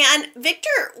case, and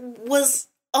Victor was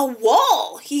a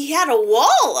wall. He had a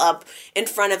wall up in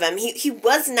front of him. He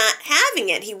was not having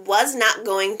it. He was not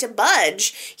going to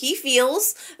budge. He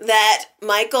feels that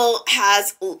Michael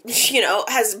has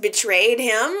betrayed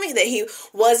him, that he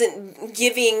wasn't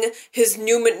giving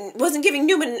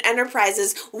Newman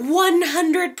Enterprises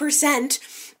 100%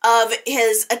 of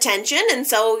his attention, and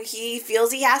so he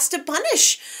feels he has to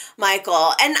punish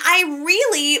Michael. And I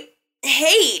really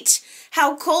hate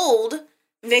how cold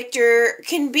Victor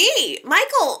can be.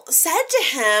 Michael said to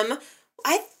him,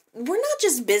 we're not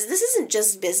just business. This isn't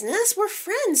just business. We're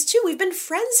friends too. We've been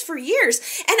friends for years.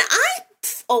 And I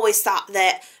always thought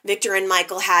that Victor and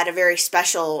Michael had a very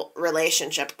special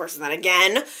relationship. Of course, then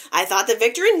again, I thought that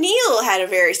Victor and Neil had a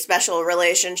very special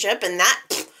relationship, and that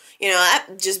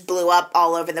just blew up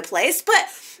all over the place. But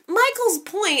Michael's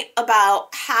point about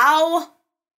how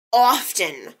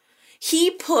often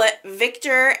he put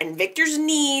Victor and Victor's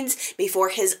needs before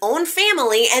his own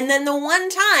family, and then the one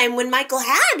time when Michael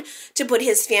had to put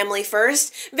his family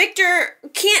first, Victor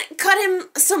can't cut him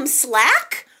some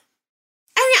slack?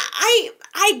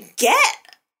 I get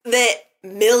that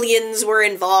millions were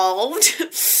involved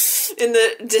in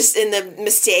the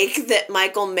mistake that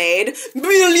Michael made.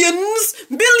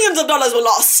 Billions of dollars were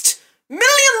lost.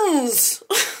 Millions!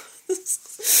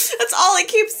 That's all it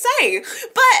keeps saying.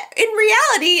 But in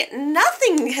reality,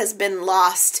 nothing has been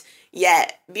lost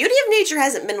yet. Beauty of Nature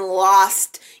hasn't been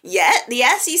lost yet. The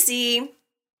SEC,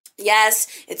 yes,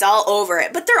 it's all over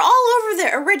it. But they're all over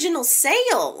the original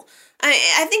sale.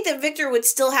 I think that Victor would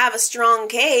still have a strong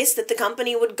case that the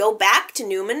company would go back to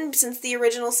Newman since the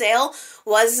original sale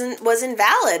was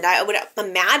invalid. I would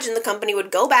imagine the company would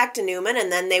go back to Newman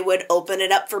and then they would open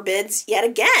it up for bids yet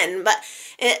again. But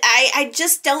I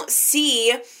just don't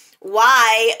see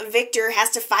why Victor has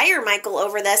to fire Michael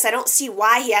over this. I don't see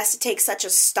why he has to take such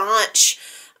a staunch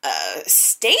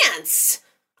stance.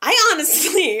 I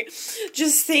honestly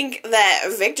just think that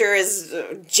Victor is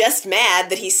just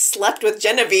mad that he slept with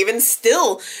Genevieve and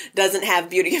still doesn't have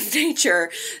Beauty of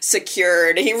Nature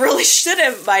secured. He really should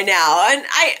have by now. And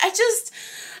I just,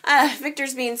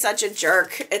 Victor's being such a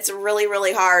jerk. It's really,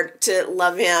 really hard to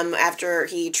love him after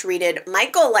he treated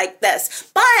Michael like this.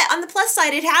 But on the plus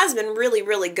side, it has been really,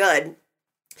 really good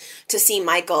to see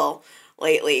Michael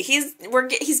lately. He's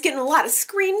getting a lot of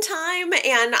screen time,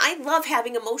 and I love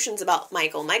having emotions about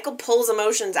Michael. Michael pulls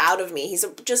emotions out of me.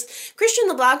 Christian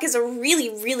LeBlanc is a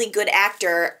really, really good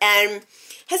actor, and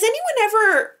has anyone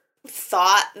ever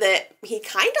thought that he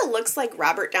kind of looks like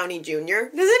Robert Downey Jr.? Does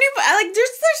anybody, there's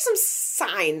some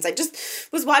signs. I just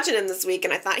was watching him this week,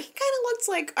 and I thought he kind of looks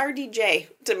like RDJ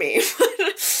to me.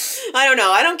 I don't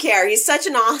know. I don't care. He's such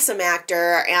an awesome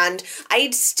actor, and I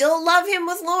still love him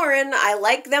with Lauren. I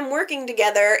like them working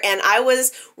together, and I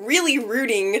was really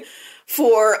rooting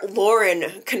for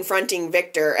Lauren confronting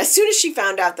Victor. As soon as she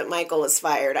found out that Michael was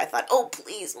fired, I thought, oh,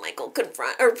 please,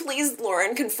 please,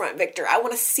 Lauren, confront Victor. I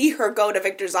want to see her go to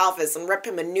Victor's office and rip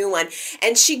him a new one.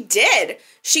 And she did.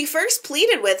 She first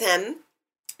pleaded with him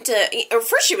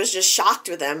first she was just shocked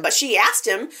with him, but she asked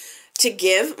him to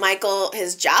give Michael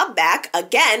his job back.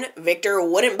 Again, Victor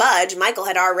wouldn't budge. Michael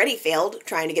had already failed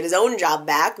trying to get his own job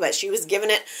back, but she was giving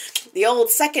it the old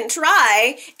second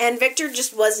try, and Victor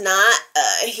just was not,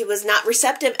 he was not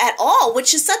receptive at all,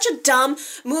 which is such a dumb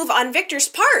move on Victor's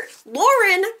part.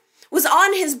 Lauren was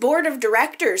on his board of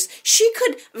directors. She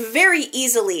could very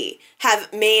easily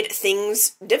have made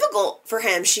things difficult for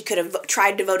him. She could have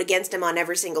tried to vote against him on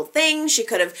every single thing. She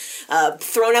could have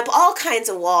thrown up all kinds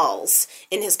of walls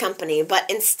in his company. But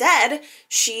instead,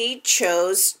 she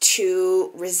chose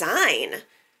to resign.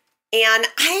 And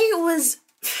I was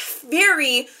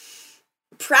very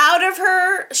proud of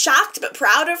her, shocked but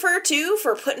proud of her too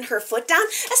for putting her foot down,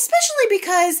 especially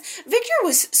because Victor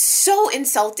was so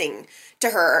insulting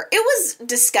to her. It was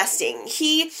disgusting.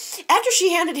 After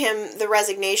she handed him the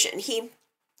resignation, he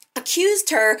accused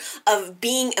her of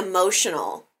being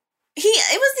emotional. It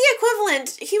was the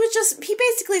equivalent. He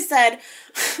basically said,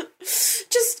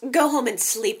 just go home and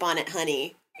sleep on it,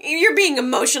 honey. You're being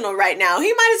emotional right now.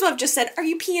 He might as well have just said, are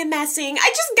you PMSing? I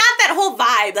just got that whole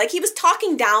vibe. Like, he was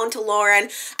talking down to Lauren.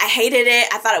 I hated it.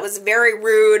 I thought it was very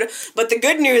rude. But the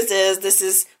good news is this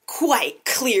is quite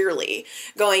clearly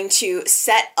going to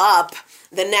set up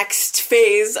the next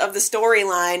phase of the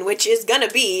storyline, which is going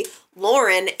to be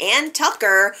Lauren and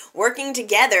Tucker working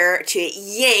together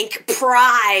to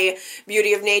pry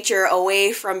Beauty of Nature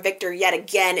away from Victor yet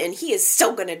again, and he is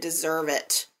so going to deserve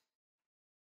it.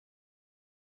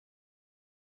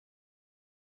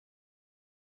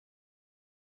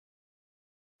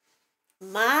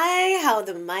 My, how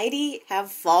the mighty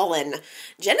have fallen.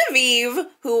 Genevieve,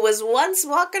 who was once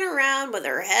walking around with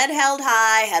her head held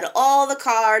high, had all the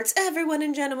cards, everyone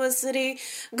in Genoa City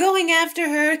going after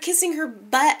her, kissing her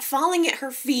butt, falling at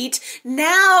her feet.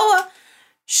 Now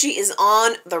she is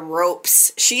on the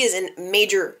ropes. She is in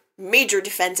major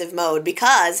defensive mode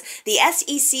because the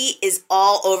SEC is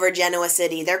all over Genoa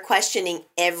City. They're questioning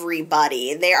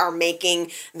everybody. They are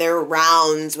making their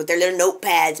rounds with their little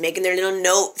notepads, making their little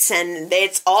notes, and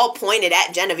it's all pointed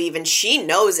at Genevieve, and she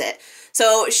knows it.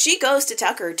 So she goes to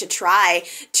Tucker to try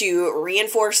to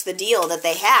reinforce the deal that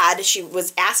they had. She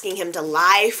was asking him to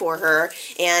lie for her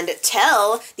and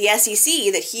tell the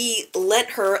SEC that he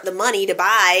lent her the money to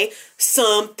buy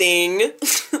something.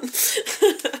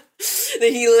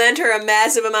 That he lent her a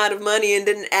massive amount of money and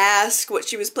didn't ask what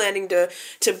she was planning to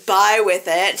buy with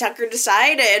it. Tucker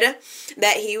decided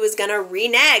that he was going to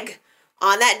renege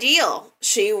on that deal.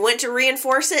 She went to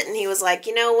reinforce it, and he was like,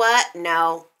 you know what?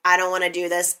 No, I don't want to do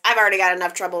this. I've already got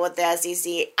enough trouble with the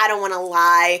SEC. I don't want to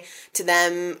lie to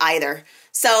them either.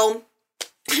 So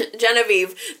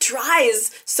Genevieve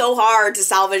tries so hard to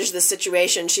salvage the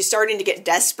situation. She's starting to get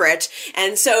desperate.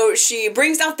 And so she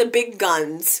brings out the big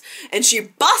guns and she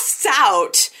busts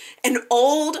out an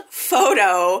old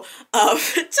photo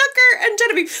of Tucker and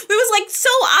Genevieve. It was like so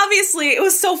obviously, it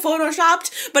was so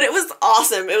photoshopped, but it was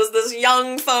awesome. It was this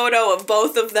young photo of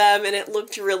both of them and it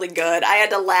looked really good. I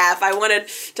had to laugh. I wanted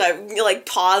to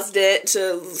paused it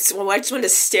I just wanted to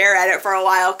stare at it for a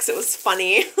while because it was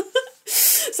funny.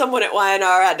 Someone at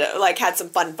YNR had some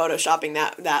fun photoshopping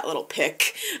that little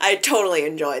pic. I totally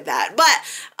enjoyed that. But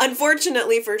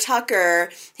unfortunately for Tucker,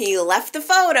 he left the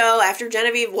photo after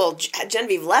Genevieve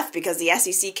left because the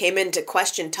SEC came in to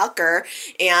question Tucker,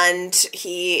 and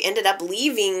he ended up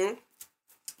leaving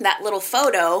that little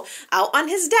photo out on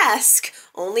his desk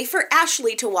only for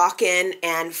Ashley to walk in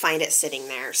and find it sitting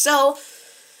there. So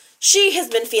she has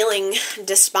been feeling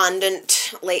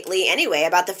despondent lately anyway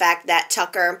about the fact that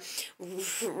Tucker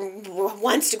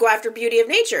wants to go after Beauty of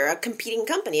Nature, a competing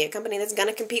company, a company that's going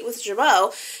to compete with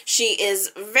Jabot. She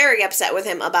is very upset with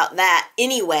him about that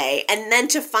anyway. And then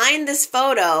to find this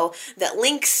photo that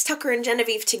links Tucker and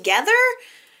Genevieve together,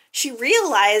 she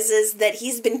realizes that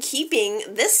he's been keeping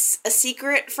this a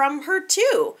secret from her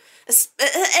too. And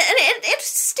it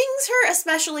stings her,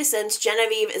 especially since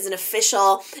Genevieve is an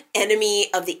official enemy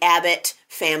of the Abbott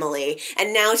family.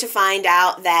 And now to find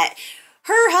out that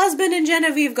her husband and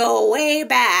Genevieve go way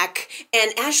back,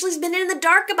 and Ashley's been in the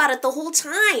dark about it the whole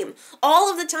time. All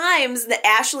of the times that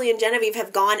Ashley and Genevieve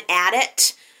have gone at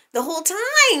it, the whole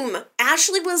time,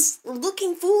 Ashley was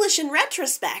looking foolish in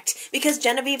retrospect because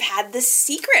Genevieve had this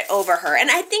secret over her. And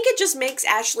I think it just makes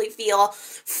Ashley feel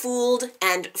fooled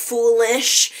and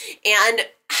foolish. And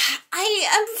I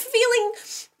am feeling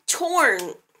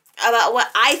torn about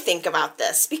what I think about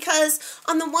this because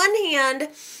on the one hand,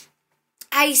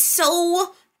 I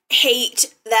so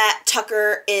hate that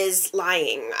Tucker is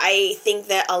lying. I think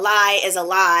that a lie is a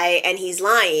lie, and he's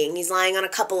lying. He's lying on a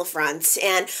couple of fronts,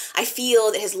 and I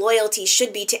feel that his loyalty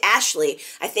should be to Ashley.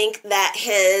 I think that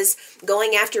his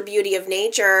going after Beauty of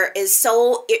Nature is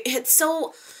it's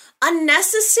so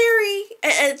unnecessary.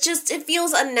 It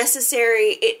feels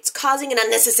unnecessary. It's causing an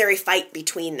unnecessary fight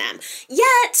between them.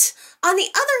 Yet, on the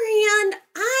other hand,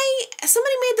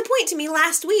 somebody made the point to me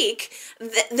last week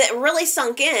that really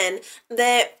sunk in,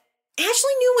 that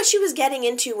Ashley knew what she was getting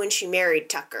into when she married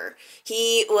Tucker.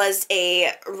 He was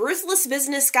a ruthless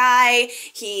business guy.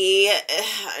 His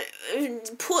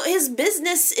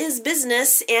business is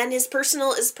business and his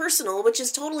personal is personal, which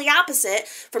is totally opposite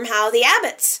from how the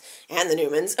Abbotts and the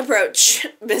Newmans approach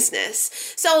business.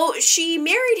 So she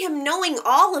married him knowing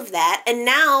all of that, and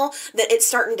now that it's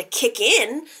starting to kick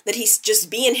in, that he's just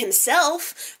being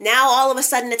himself, now all of a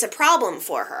sudden it's a problem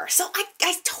for her. So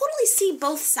I totally see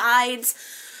both sides.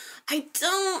 I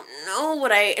don't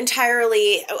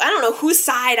know whose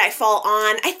side I fall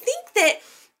on. I think that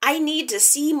I need to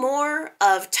see more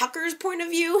of Tucker's point of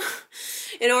view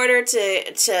in order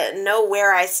to know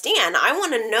where I stand. I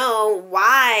want to know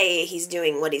why he's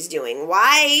doing what he's doing.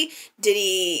 Why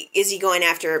is he going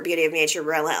after Beauty of Nature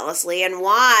relentlessly? And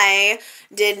why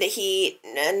couldn't he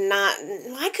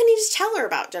just tell her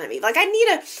about Genevieve? Like,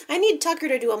 I need Tucker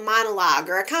to do a monologue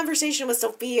or a conversation with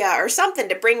Sophia or something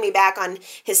to bring me back on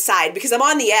his side, because I'm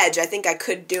on the edge. I think I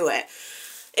could do it.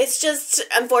 It's just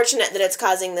unfortunate that it's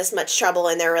causing this much trouble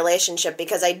in their relationship,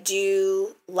 because I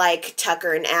do like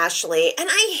Tucker and Ashley, and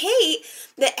I hate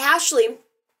that Ashley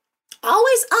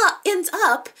always ends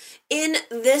up in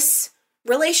this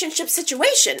relationship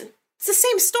situation. It's the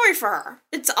same story for her.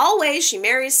 It's always she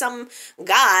marries some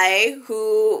guy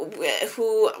who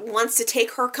wants to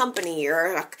take her company,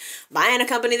 or buying a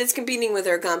company that's competing with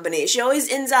her company. She always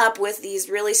ends up with these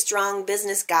really strong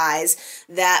business guys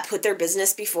that put their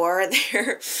business before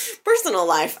their personal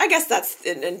life. I guess that's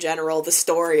in general the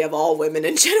story of all women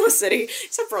in Genoa City,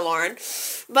 except for Lauren.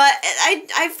 But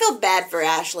I feel bad for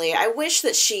Ashley. I wish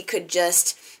that she could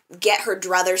just get her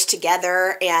druthers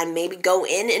together and maybe go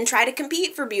in and try to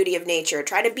compete for Beauty of Nature.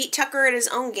 Try to beat Tucker at his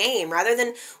own game rather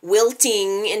than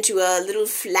wilting into a little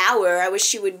flower. I wish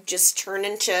she would just turn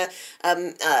into a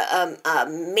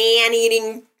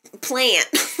man-eating plant.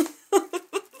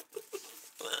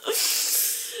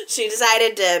 She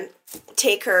decided to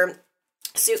take her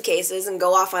suitcases and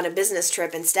go off on a business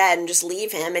trip instead and just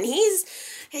leave him, and he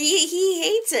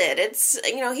hates it. It's,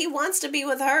 he wants to be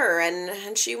with her,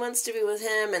 and she wants to be with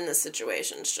him, and the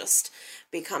situation's just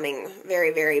becoming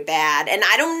very, very bad. And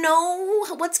I don't know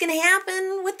what's going to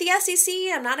happen with the SEC.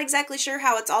 I'm not exactly sure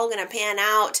how it's all going to pan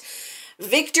out.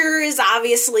 Victor is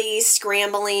obviously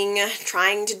scrambling,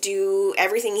 trying to do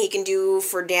everything he can do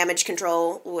for damage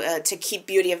control to keep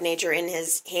Beauty of Nature in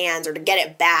his hands, or to get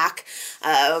it back,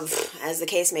 as the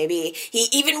case may be. He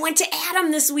even went to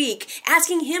Adam this week,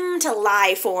 asking him to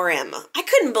lie for him. I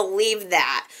couldn't believe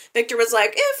that. Victor was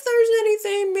like, if there's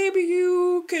anything, maybe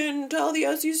you can tell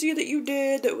the SEC that you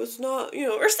did that was not,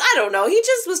 or I don't know. He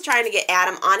just was trying to get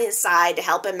Adam on his side to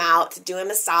help him out, to do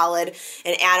him a solid,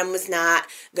 and Adam was not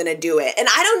going to do it. And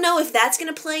I don't know if that's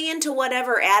going to play into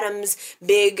whatever Adam's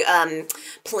big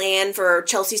plan for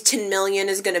Chelsea's 10 million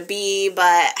is going to be,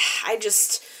 but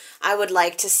I would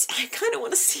like to, I kind of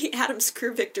want to see Adam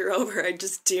screw Victor over. I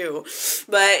just do.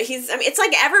 But it's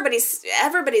like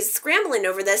everybody's scrambling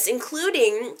over this,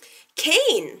 including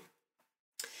Kane.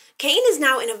 Kane is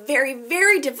now in a very,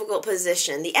 very difficult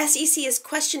position. The SEC is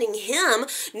questioning him,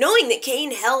 knowing that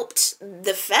Kane helped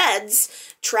the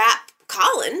feds trap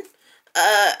Colin.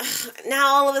 Now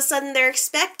all of a sudden they're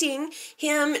expecting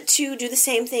him to do the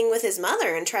same thing with his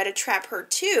mother and try to trap her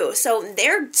too. So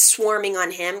they're swarming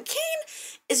on him. Kane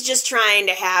is just trying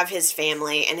to have his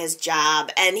family and his job,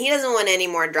 and he doesn't want any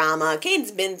more drama.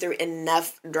 Kane's been through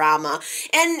enough drama,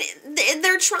 and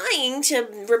they're trying to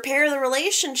repair the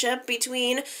relationship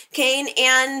between Kane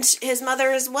and his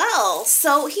mother as well.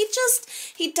 So he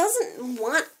doesn't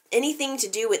want anything to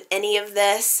do with any of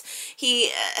this.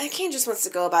 Kane just wants to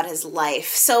go about his life.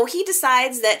 So he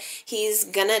decides that he's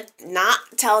gonna not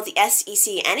tell the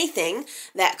SEC anything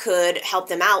that could help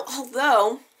them out.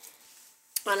 Although,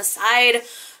 on a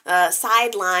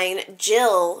sideline,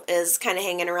 Jill is kind of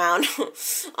hanging around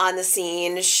on the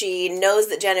scene. She knows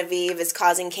that Genevieve is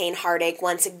causing Kane heartache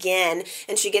once again,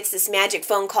 and she gets this magic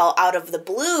phone call out of the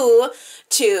blue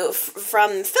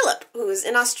from Philip, who's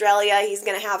in Australia. He's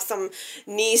going to have some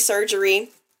knee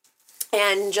surgery,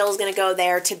 and Jill's going to go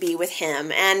there to be with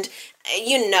him. And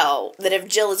you know that if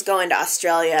Jill is going to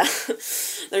Australia,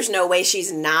 there's no way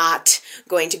she's not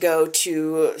going to go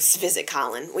to visit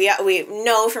Colin. We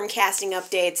know from casting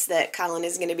updates that Colin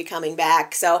is going to be coming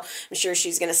back, so I'm sure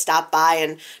she's going to stop by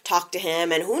and talk to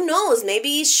him, and who knows,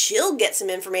 maybe she'll get some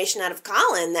information out of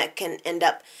Colin that can end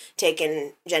up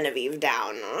taking Genevieve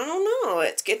down. I don't know.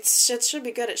 It should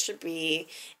be good. It should be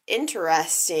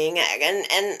interesting, and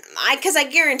I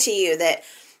guarantee you that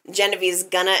Genevieve's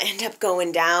gonna end up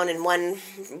going down in one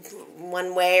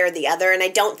way or the other, and I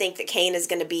don't think that Kane is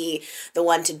gonna be the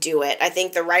one to do it. I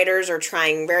think the writers are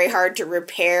trying very hard to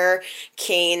repair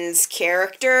Kane's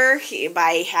character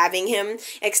by having him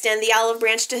extend the olive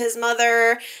branch to his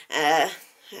mother.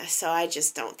 So I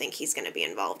just don't think he's going to be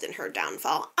involved in her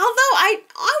downfall. Although I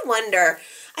wonder,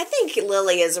 I think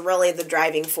Lily is really the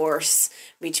driving force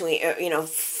between,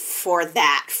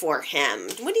 for him.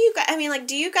 What do you guys,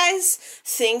 do you guys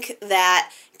think that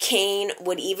Kane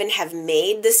would even have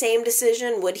made the same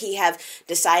decision? Would he have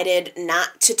decided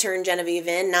not to turn Genevieve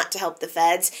in, not to help the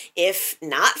feds, if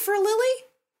not for Lily?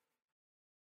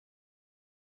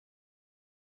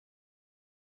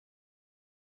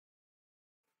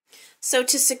 So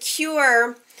to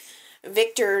secure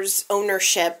Victor's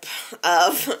ownership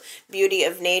of Beauty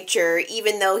of Nature,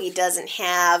 even though he doesn't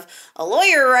have a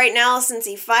lawyer right now since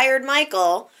he fired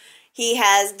Michael, he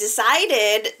has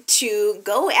decided to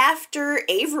go after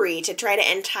Avery to try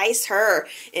to entice her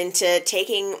into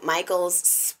taking Michael's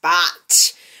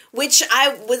spot, which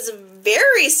I was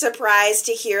very surprised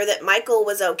to hear that Michael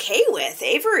was okay with.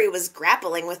 Avery was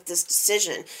grappling with this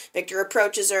decision. Victor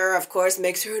approaches her, of course,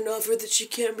 makes her an offer that she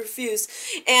can't refuse,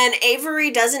 and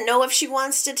Avery doesn't know if she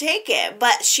wants to take it,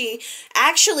 but she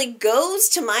actually goes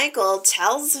to Michael,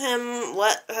 tells him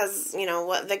what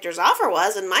Victor's offer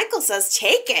was, and Michael says,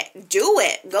 take it, do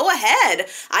it, go ahead.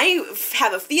 I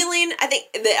have a feeling, I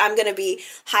think that I'm going to be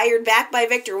hired back by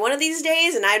Victor one of these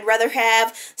days, and I'd rather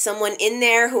have someone in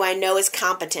there who I know is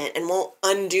competent and won't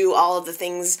undo all of the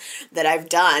things that I've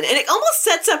done. And it almost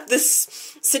sets up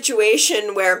this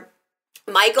situation where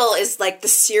Michael is like the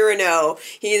Cyrano.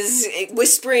 He's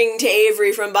whispering to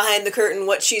Avery from behind the curtain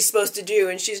what she's supposed to do,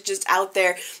 and she's just out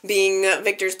there being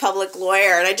Victor's public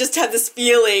lawyer. And I just have this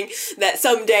feeling that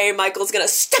someday Michael's gonna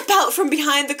step out from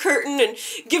behind the curtain and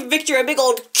give Victor a big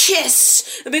old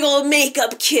kiss, a big old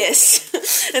makeup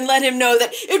kiss, and let him know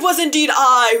that it was indeed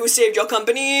I who saved your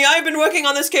company. I've been working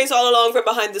on this case all along from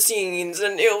behind the scenes,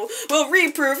 and will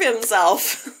reprove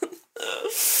himself.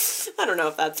 I don't know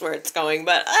if that's where it's going,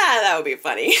 but that would be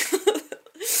funny.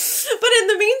 But in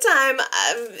the meantime,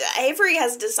 Avery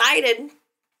has decided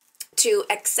to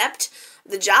accept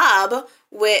the job,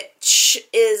 which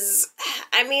is,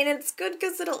 it's good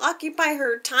because it'll occupy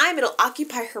her time, it'll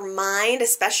occupy her mind,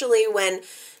 especially when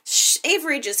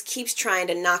Avery just keeps trying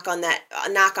to knock on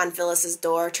Phyllis's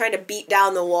door, trying to beat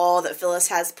down the wall that Phyllis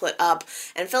has put up,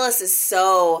 and Phyllis is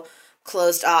so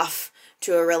closed off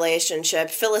to a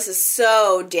relationship. Phyllis is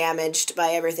so damaged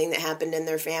by everything that happened in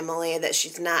their family that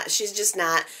she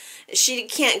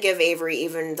can't give Avery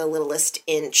even the littlest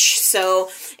inch. So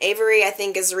Avery, I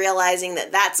think, is realizing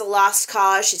that that's a lost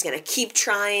cause. She's going to keep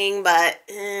trying, but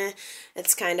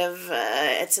it's kind of,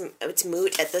 it's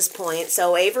moot at this point.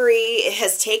 So Avery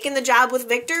has taken the job with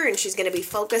Victor, and she's going to be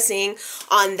focusing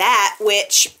on that,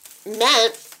 which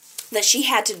meant that she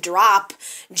had to drop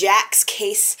Jack's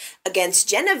case against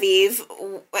Genevieve.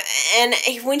 And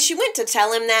when she went to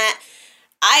tell him that,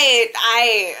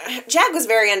 Jack was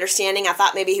very understanding. I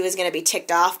thought maybe he was going to be ticked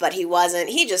off, but he wasn't.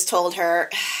 He just told her,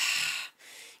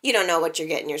 you don't know what you're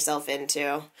getting yourself into.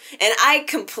 And I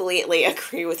completely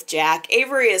agree with Jack.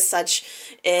 Avery is such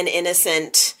an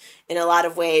innocent, in a lot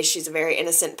of ways, she's a very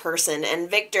innocent person. And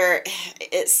Victor,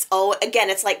 it's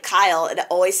like Kyle. It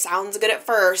always sounds good at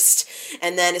first,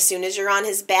 and then as soon as you're on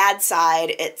his bad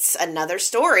side, it's another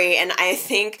story. And I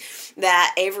think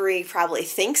that Avery probably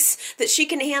thinks that she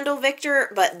can handle Victor,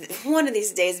 but one of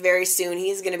these days, very soon,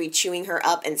 he's going to be chewing her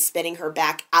up and spitting her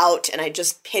back out, and I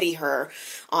just pity her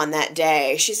on that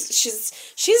day.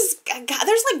 She's God,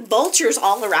 there's like vultures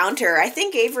all around her. I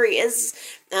think Avery is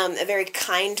a very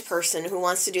kind person who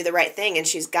wants to do the right thing, and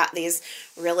she's got these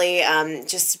really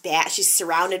just bad, she's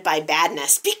surrounded by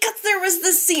badness, because there was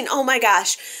this scene, oh my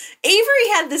gosh, Avery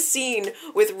had this scene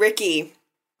with Ricky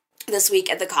this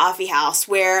week at the coffee house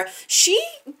where she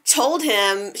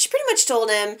pretty much told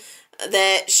him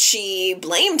that she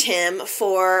blamed him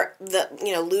for the,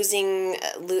 losing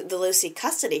the Lucy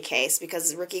custody case,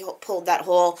 because Ricky pulled that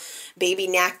whole baby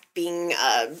being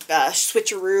a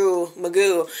switcheroo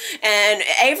Magoo. And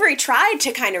Avery tried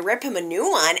to kind of rip him a new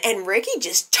one, and Ricky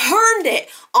just turned it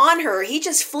on her. He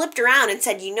just flipped around and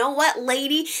said, you know what,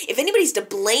 lady? If anybody's to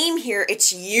blame here,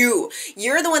 it's you.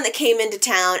 You're the one that came into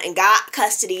town and got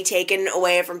custody taken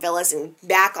away from Phyllis and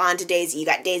back onto Daisy. You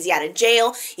got Daisy out of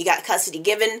jail. You got custody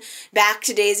given back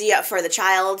to Daisy for the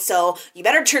child. So you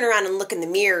better turn around and look in the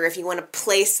mirror if you want to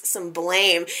place some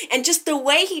blame. And just the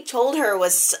way he told her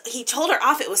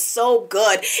off, it was so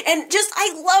good. And just,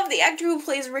 I love the actor who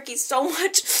plays Ricky so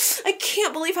much. I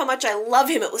can't believe how much I love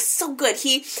him. It was so good.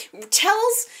 He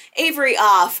tells Avery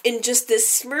off in just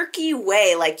this smirky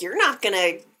way, like, you're not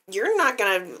gonna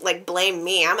like blame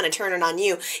me. I'm gonna turn it on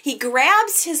you. He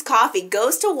grabs his coffee,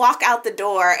 goes to walk out the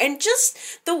door, and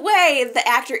just the way the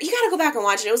actor, you gotta go back and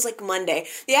watch it. It was like Monday.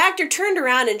 The actor turned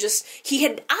around and he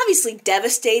had obviously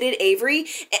devastated Avery.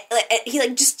 He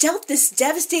like just dealt this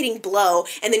devastating blow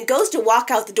and then goes to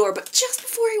walk out the door. But just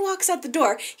before he walks out the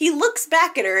door, he looks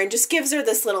back at her and just gives her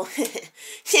this little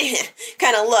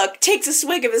kind of look, takes a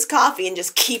swig of his coffee and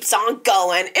just keeps on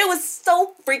going. It was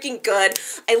so freaking good.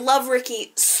 I love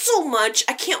Ricky so much.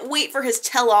 I can't wait for his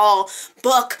tell-all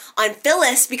book on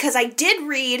Phyllis, because I did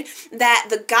read that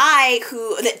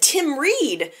that Tim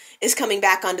Reed is coming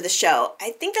back onto the show.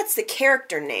 I think that's the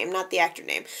character name, not the actor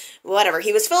name. Whatever.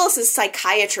 He was Phyllis's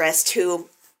psychiatrist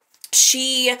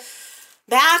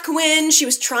back when she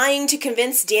was trying to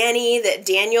convince Danny that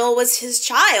Daniel was his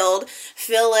child,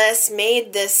 Phyllis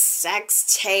made this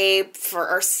sex tape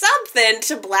or something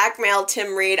to blackmail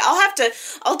Tim Reed. I'll have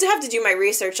to do my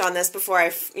research on this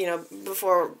before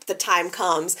the time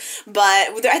comes.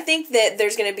 But I think that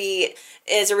there's going to be,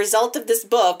 as a result of this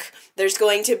book, there's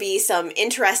going to be some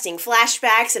interesting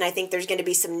flashbacks, and I think there's going to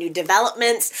be some new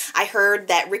developments. I heard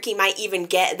that Ricky might even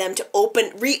get them to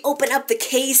reopen up the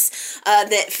case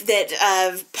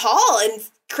that Paul and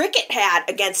Cricket had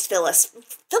against Phyllis.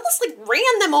 Phyllis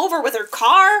ran them over with her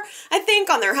car, I think,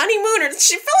 on their honeymoon. Phyllis,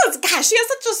 she has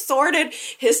such a sordid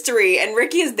history, and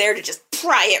Ricky is there to just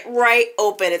pry it right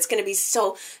open. It's going to be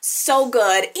so, so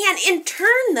good. And in turn,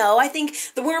 though, I think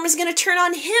the worm is going to turn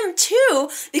on him, too,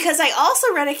 because I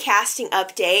also read a casting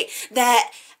update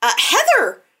that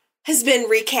Heather has been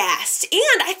recast,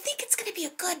 and I think it's going to be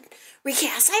a good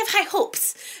recast. I have high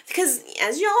hopes, because,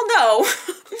 as you all know,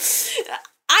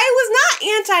 I was not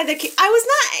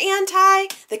anti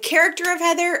the character of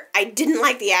Heather. I didn't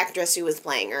like the actress who was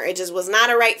playing her. It just was not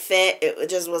a right fit. It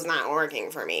just was not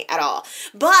working for me at all.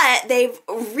 But they've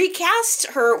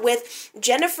recast her with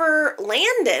Jennifer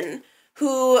Landon,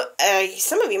 who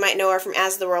some of you might know her from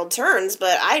As the World Turns,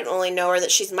 but I only know her that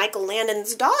she's Michael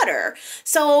Landon's daughter.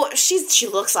 So she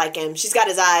looks like him. She's got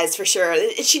his eyes for sure.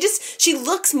 She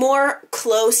looks more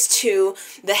close to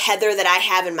the Heather that I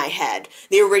have in my head,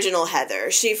 the original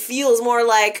Heather. She feels more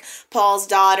like Paul's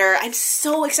daughter. I'm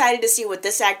so excited to see what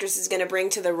this actress is going to bring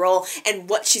to the role and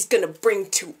what she's going to bring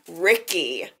to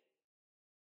Ricky.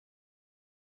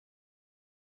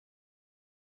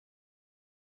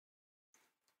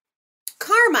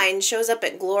 Carmine shows up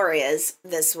at Gloria's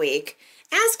this week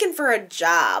asking for a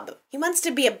job. He wants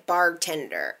to be a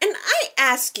bartender. And I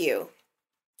ask you,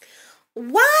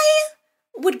 why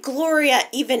would Gloria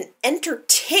even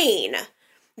entertain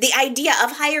the idea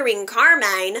of hiring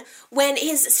Carmine when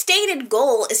his stated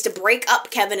goal is to break up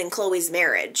Kevin and Chloe's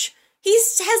marriage? He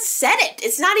has said it.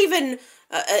 It's not even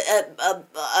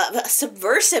a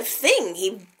subversive thing.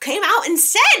 He came out and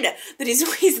said that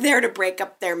he's there to break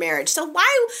up their marriage. So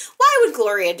why would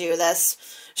Gloria do this?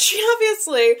 She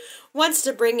obviously wants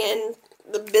to bring in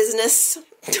the business.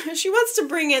 She wants to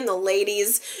bring in the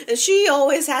ladies, and she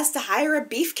always has to hire a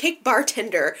beefcake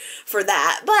bartender for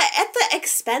that. But at the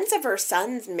expense of her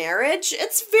son's marriage,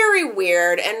 it's very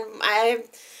weird, and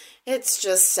it's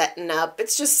just setting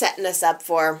us up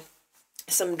for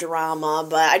some drama.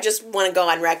 But I just want to go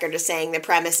on record as saying the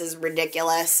premise is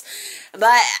ridiculous.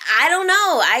 But I don't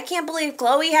know. I can't believe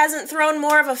Chloe hasn't thrown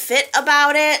more of a fit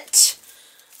about it.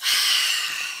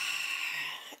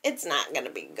 It's not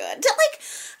gonna be good.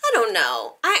 I don't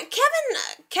know. Kevin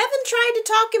tried to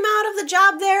talk him out of the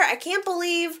job there. I can't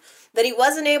believe that he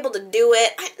wasn't able to do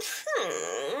it.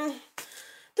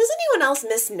 Does anyone else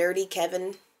miss nerdy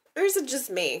Kevin? Or is it just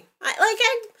me? I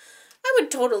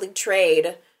would totally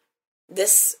trade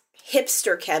this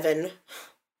hipster Kevin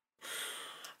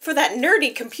for that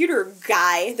nerdy computer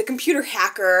guy, the computer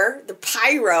hacker, the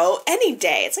pyro, any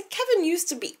day. It's like Kevin used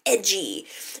to be edgy,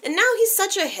 and now he's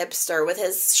such a hipster with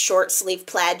his short sleeve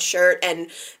plaid shirt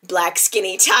and black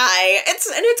skinny tie.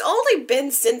 It's only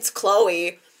been since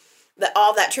Chloe that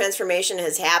all that transformation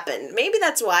has happened. Maybe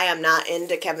that's why I'm not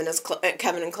into Kevin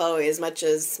and Chloe as much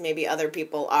as maybe other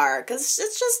people are, because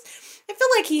it's just, I feel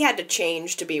like he had to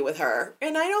change to be with her,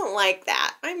 and I don't like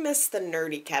that. I miss the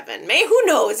nerdy Kevin. Who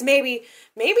knows? Maybe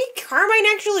Carmine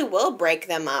actually will break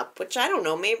them up, which I don't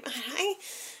know. Maybe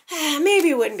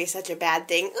it wouldn't be such a bad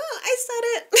thing. Oh, I said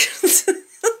it.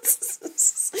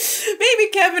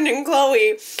 Maybe Kevin and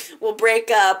Chloe will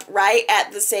break up right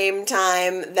at the same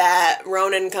time that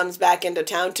Ronan comes back into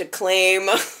town to claim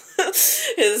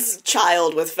his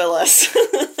child with Phyllis.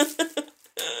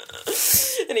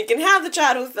 And he can have the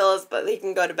child with Phyllis, but he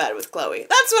can go to bed with Chloe.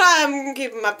 That's what I'm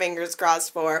keeping my fingers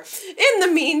crossed for. In the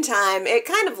meantime, it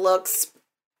kind of looks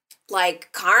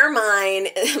like Carmine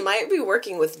might be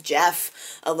working with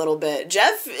Jeff a little bit.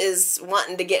 Jeff is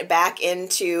wanting to get back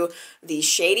into the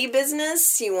shady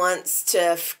business. He wants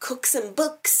to cook some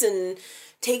books and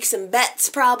take some bets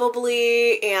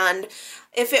probably. And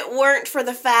if it weren't for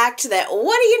the fact that,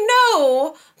 what do you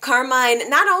know, Carmine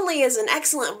not only is an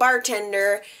excellent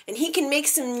bartender and he can make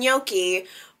some gnocchi,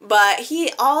 but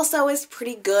he also is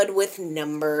pretty good with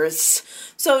numbers.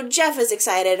 So Jeff is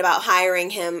excited about hiring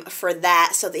him for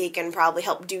that so that he can probably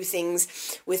help do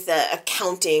things with the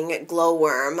accounting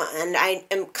glowworm. And I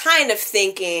am kind of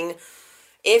thinking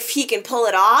if he can pull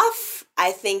it off,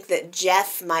 I think that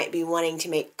Jeff might be wanting to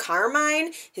make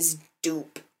Carmine his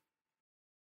dupe.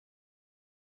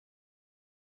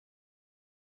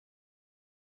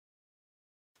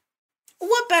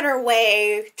 What better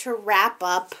way to wrap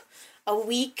up a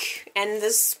week and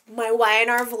my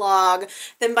Y&R vlog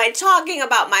than by talking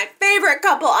about my favorite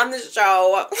couple on the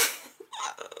show.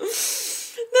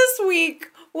 This week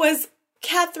was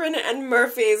Catherine and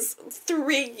Murphy's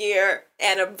 3-year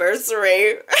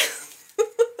anniversary. And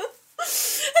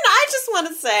I just want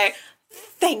to say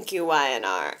thank you,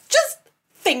 Y&R. Just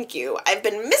thank you. I've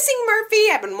been missing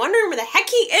Murphy. I've been wondering where the heck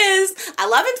he is. I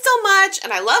love him so much,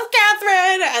 and I love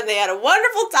Catherine, and they had a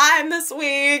wonderful time this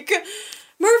week.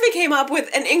 Murphy came up with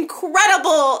an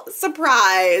incredible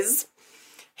surprise.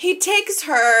 He takes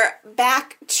her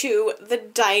back to the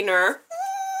diner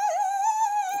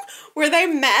where they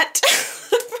met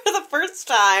for the first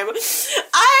time.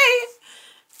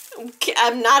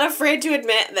 I'm not afraid to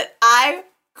admit that I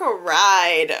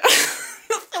cried.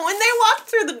 When they walked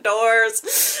through the doors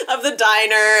of the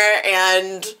diner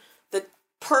and the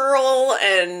Pearl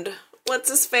and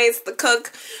what's-his-face, the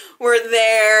cook, were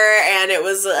there, and it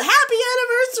was a happy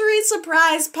anniversary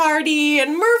surprise party,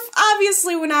 and Murph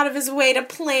obviously went out of his way to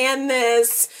plan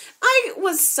this. I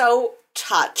was so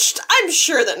touched. I'm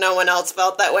sure that no one else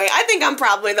felt that way. I think I'm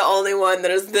probably the only one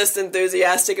that is this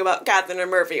enthusiastic about Catherine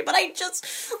and Murphy, but I just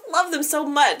love them so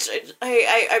much.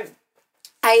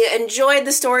 I enjoyed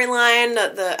the storyline,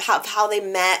 how they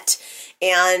met,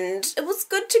 and it was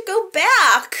good to go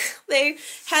back. They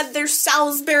had their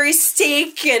Salisbury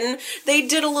steak, and they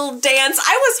did a little dance.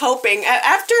 I was hoping,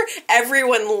 after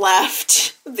everyone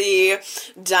left the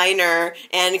diner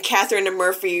and Catherine and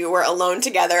Murphy were alone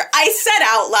together, I said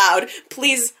out loud,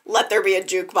 please let there be a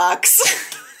jukebox.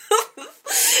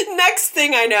 Next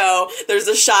thing I know, there's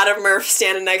a shot of Murph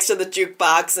standing next to the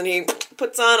jukebox, and he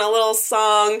puts on a little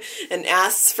song and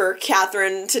asks for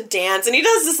Catherine to dance, and he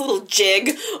does this little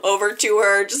jig over to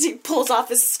her. Just he pulls off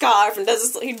his scarf and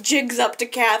does this. He jigs up to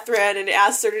Catherine and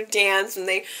asks her to dance, and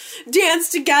they dance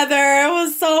together. It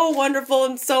was so wonderful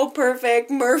and so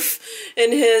perfect. Murph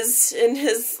in his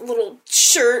little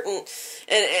shirt and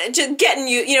just getting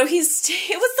you know, it was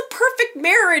the perfect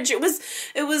marriage. It was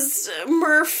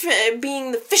Murph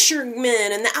being the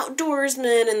fisherman and the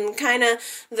outdoorsman and kind of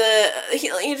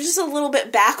just a little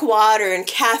bit backwater, and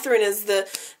Catherine is the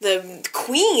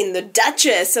queen, the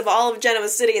duchess of all of Genoa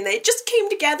City, and they just came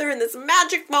together in this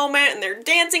magic moment, and they're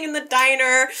dancing in the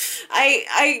diner.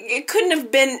 It couldn't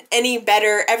have been any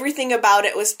better. Everything about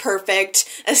it was perfect,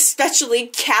 especially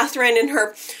Catherine in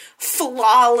her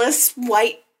flawless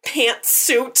white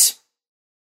pantsuit.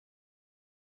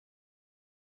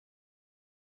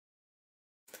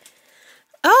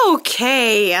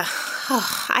 Okay.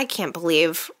 Oh, I can't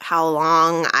believe how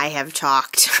long I have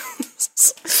talked.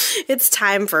 It's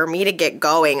time for me to get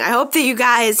going. I hope that you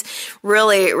guys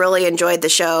really, really enjoyed the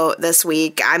show this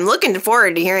week. I'm looking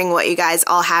forward to hearing what you guys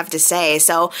all have to say.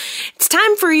 So it's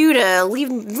time for you to leave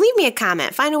me a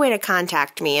comment. Find a way to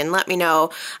contact me and let me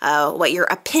know what your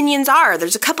opinions are.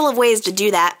 There's a couple of ways to do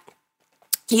that.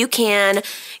 You can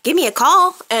give me a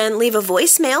call and leave a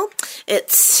voicemail.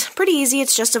 It's pretty easy.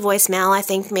 It's just a voicemail. I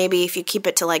think maybe if you keep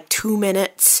it to like 2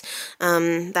 minutes,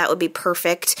 that would be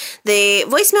perfect. The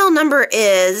voicemail number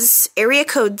is area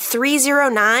code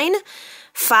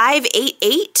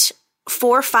 309-588-0000.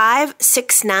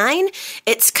 4569.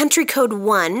 It's country code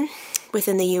 1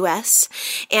 within the U.S.,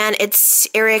 and it's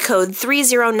area code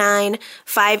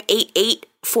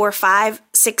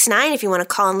 309-588-4569 if you want to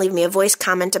call and leave me a voice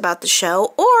comment about the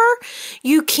show, or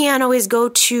you can always go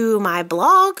to my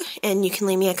blog and you can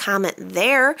leave me a comment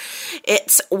there.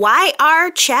 It's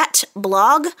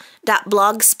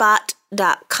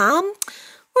yrchatblog.blogspot.com,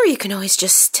 or you can always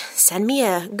just send me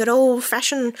a good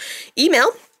old-fashioned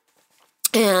email.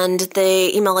 And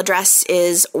the email address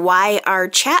is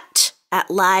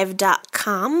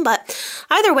yrchat@live.com. But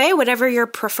either way, whatever your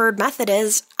preferred method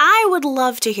is, I would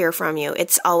love to hear from you.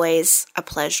 It's always a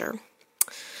pleasure.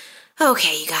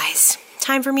 Okay, you guys,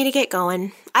 time for me to get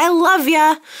going. I love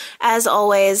ya. As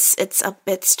always, it's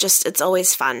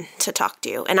always fun to talk to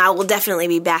you. And I will definitely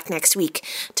be back next week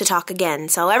to talk again.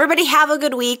 So everybody have a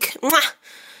good week. Mwah!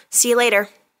 See you later.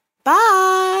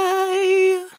 Bye.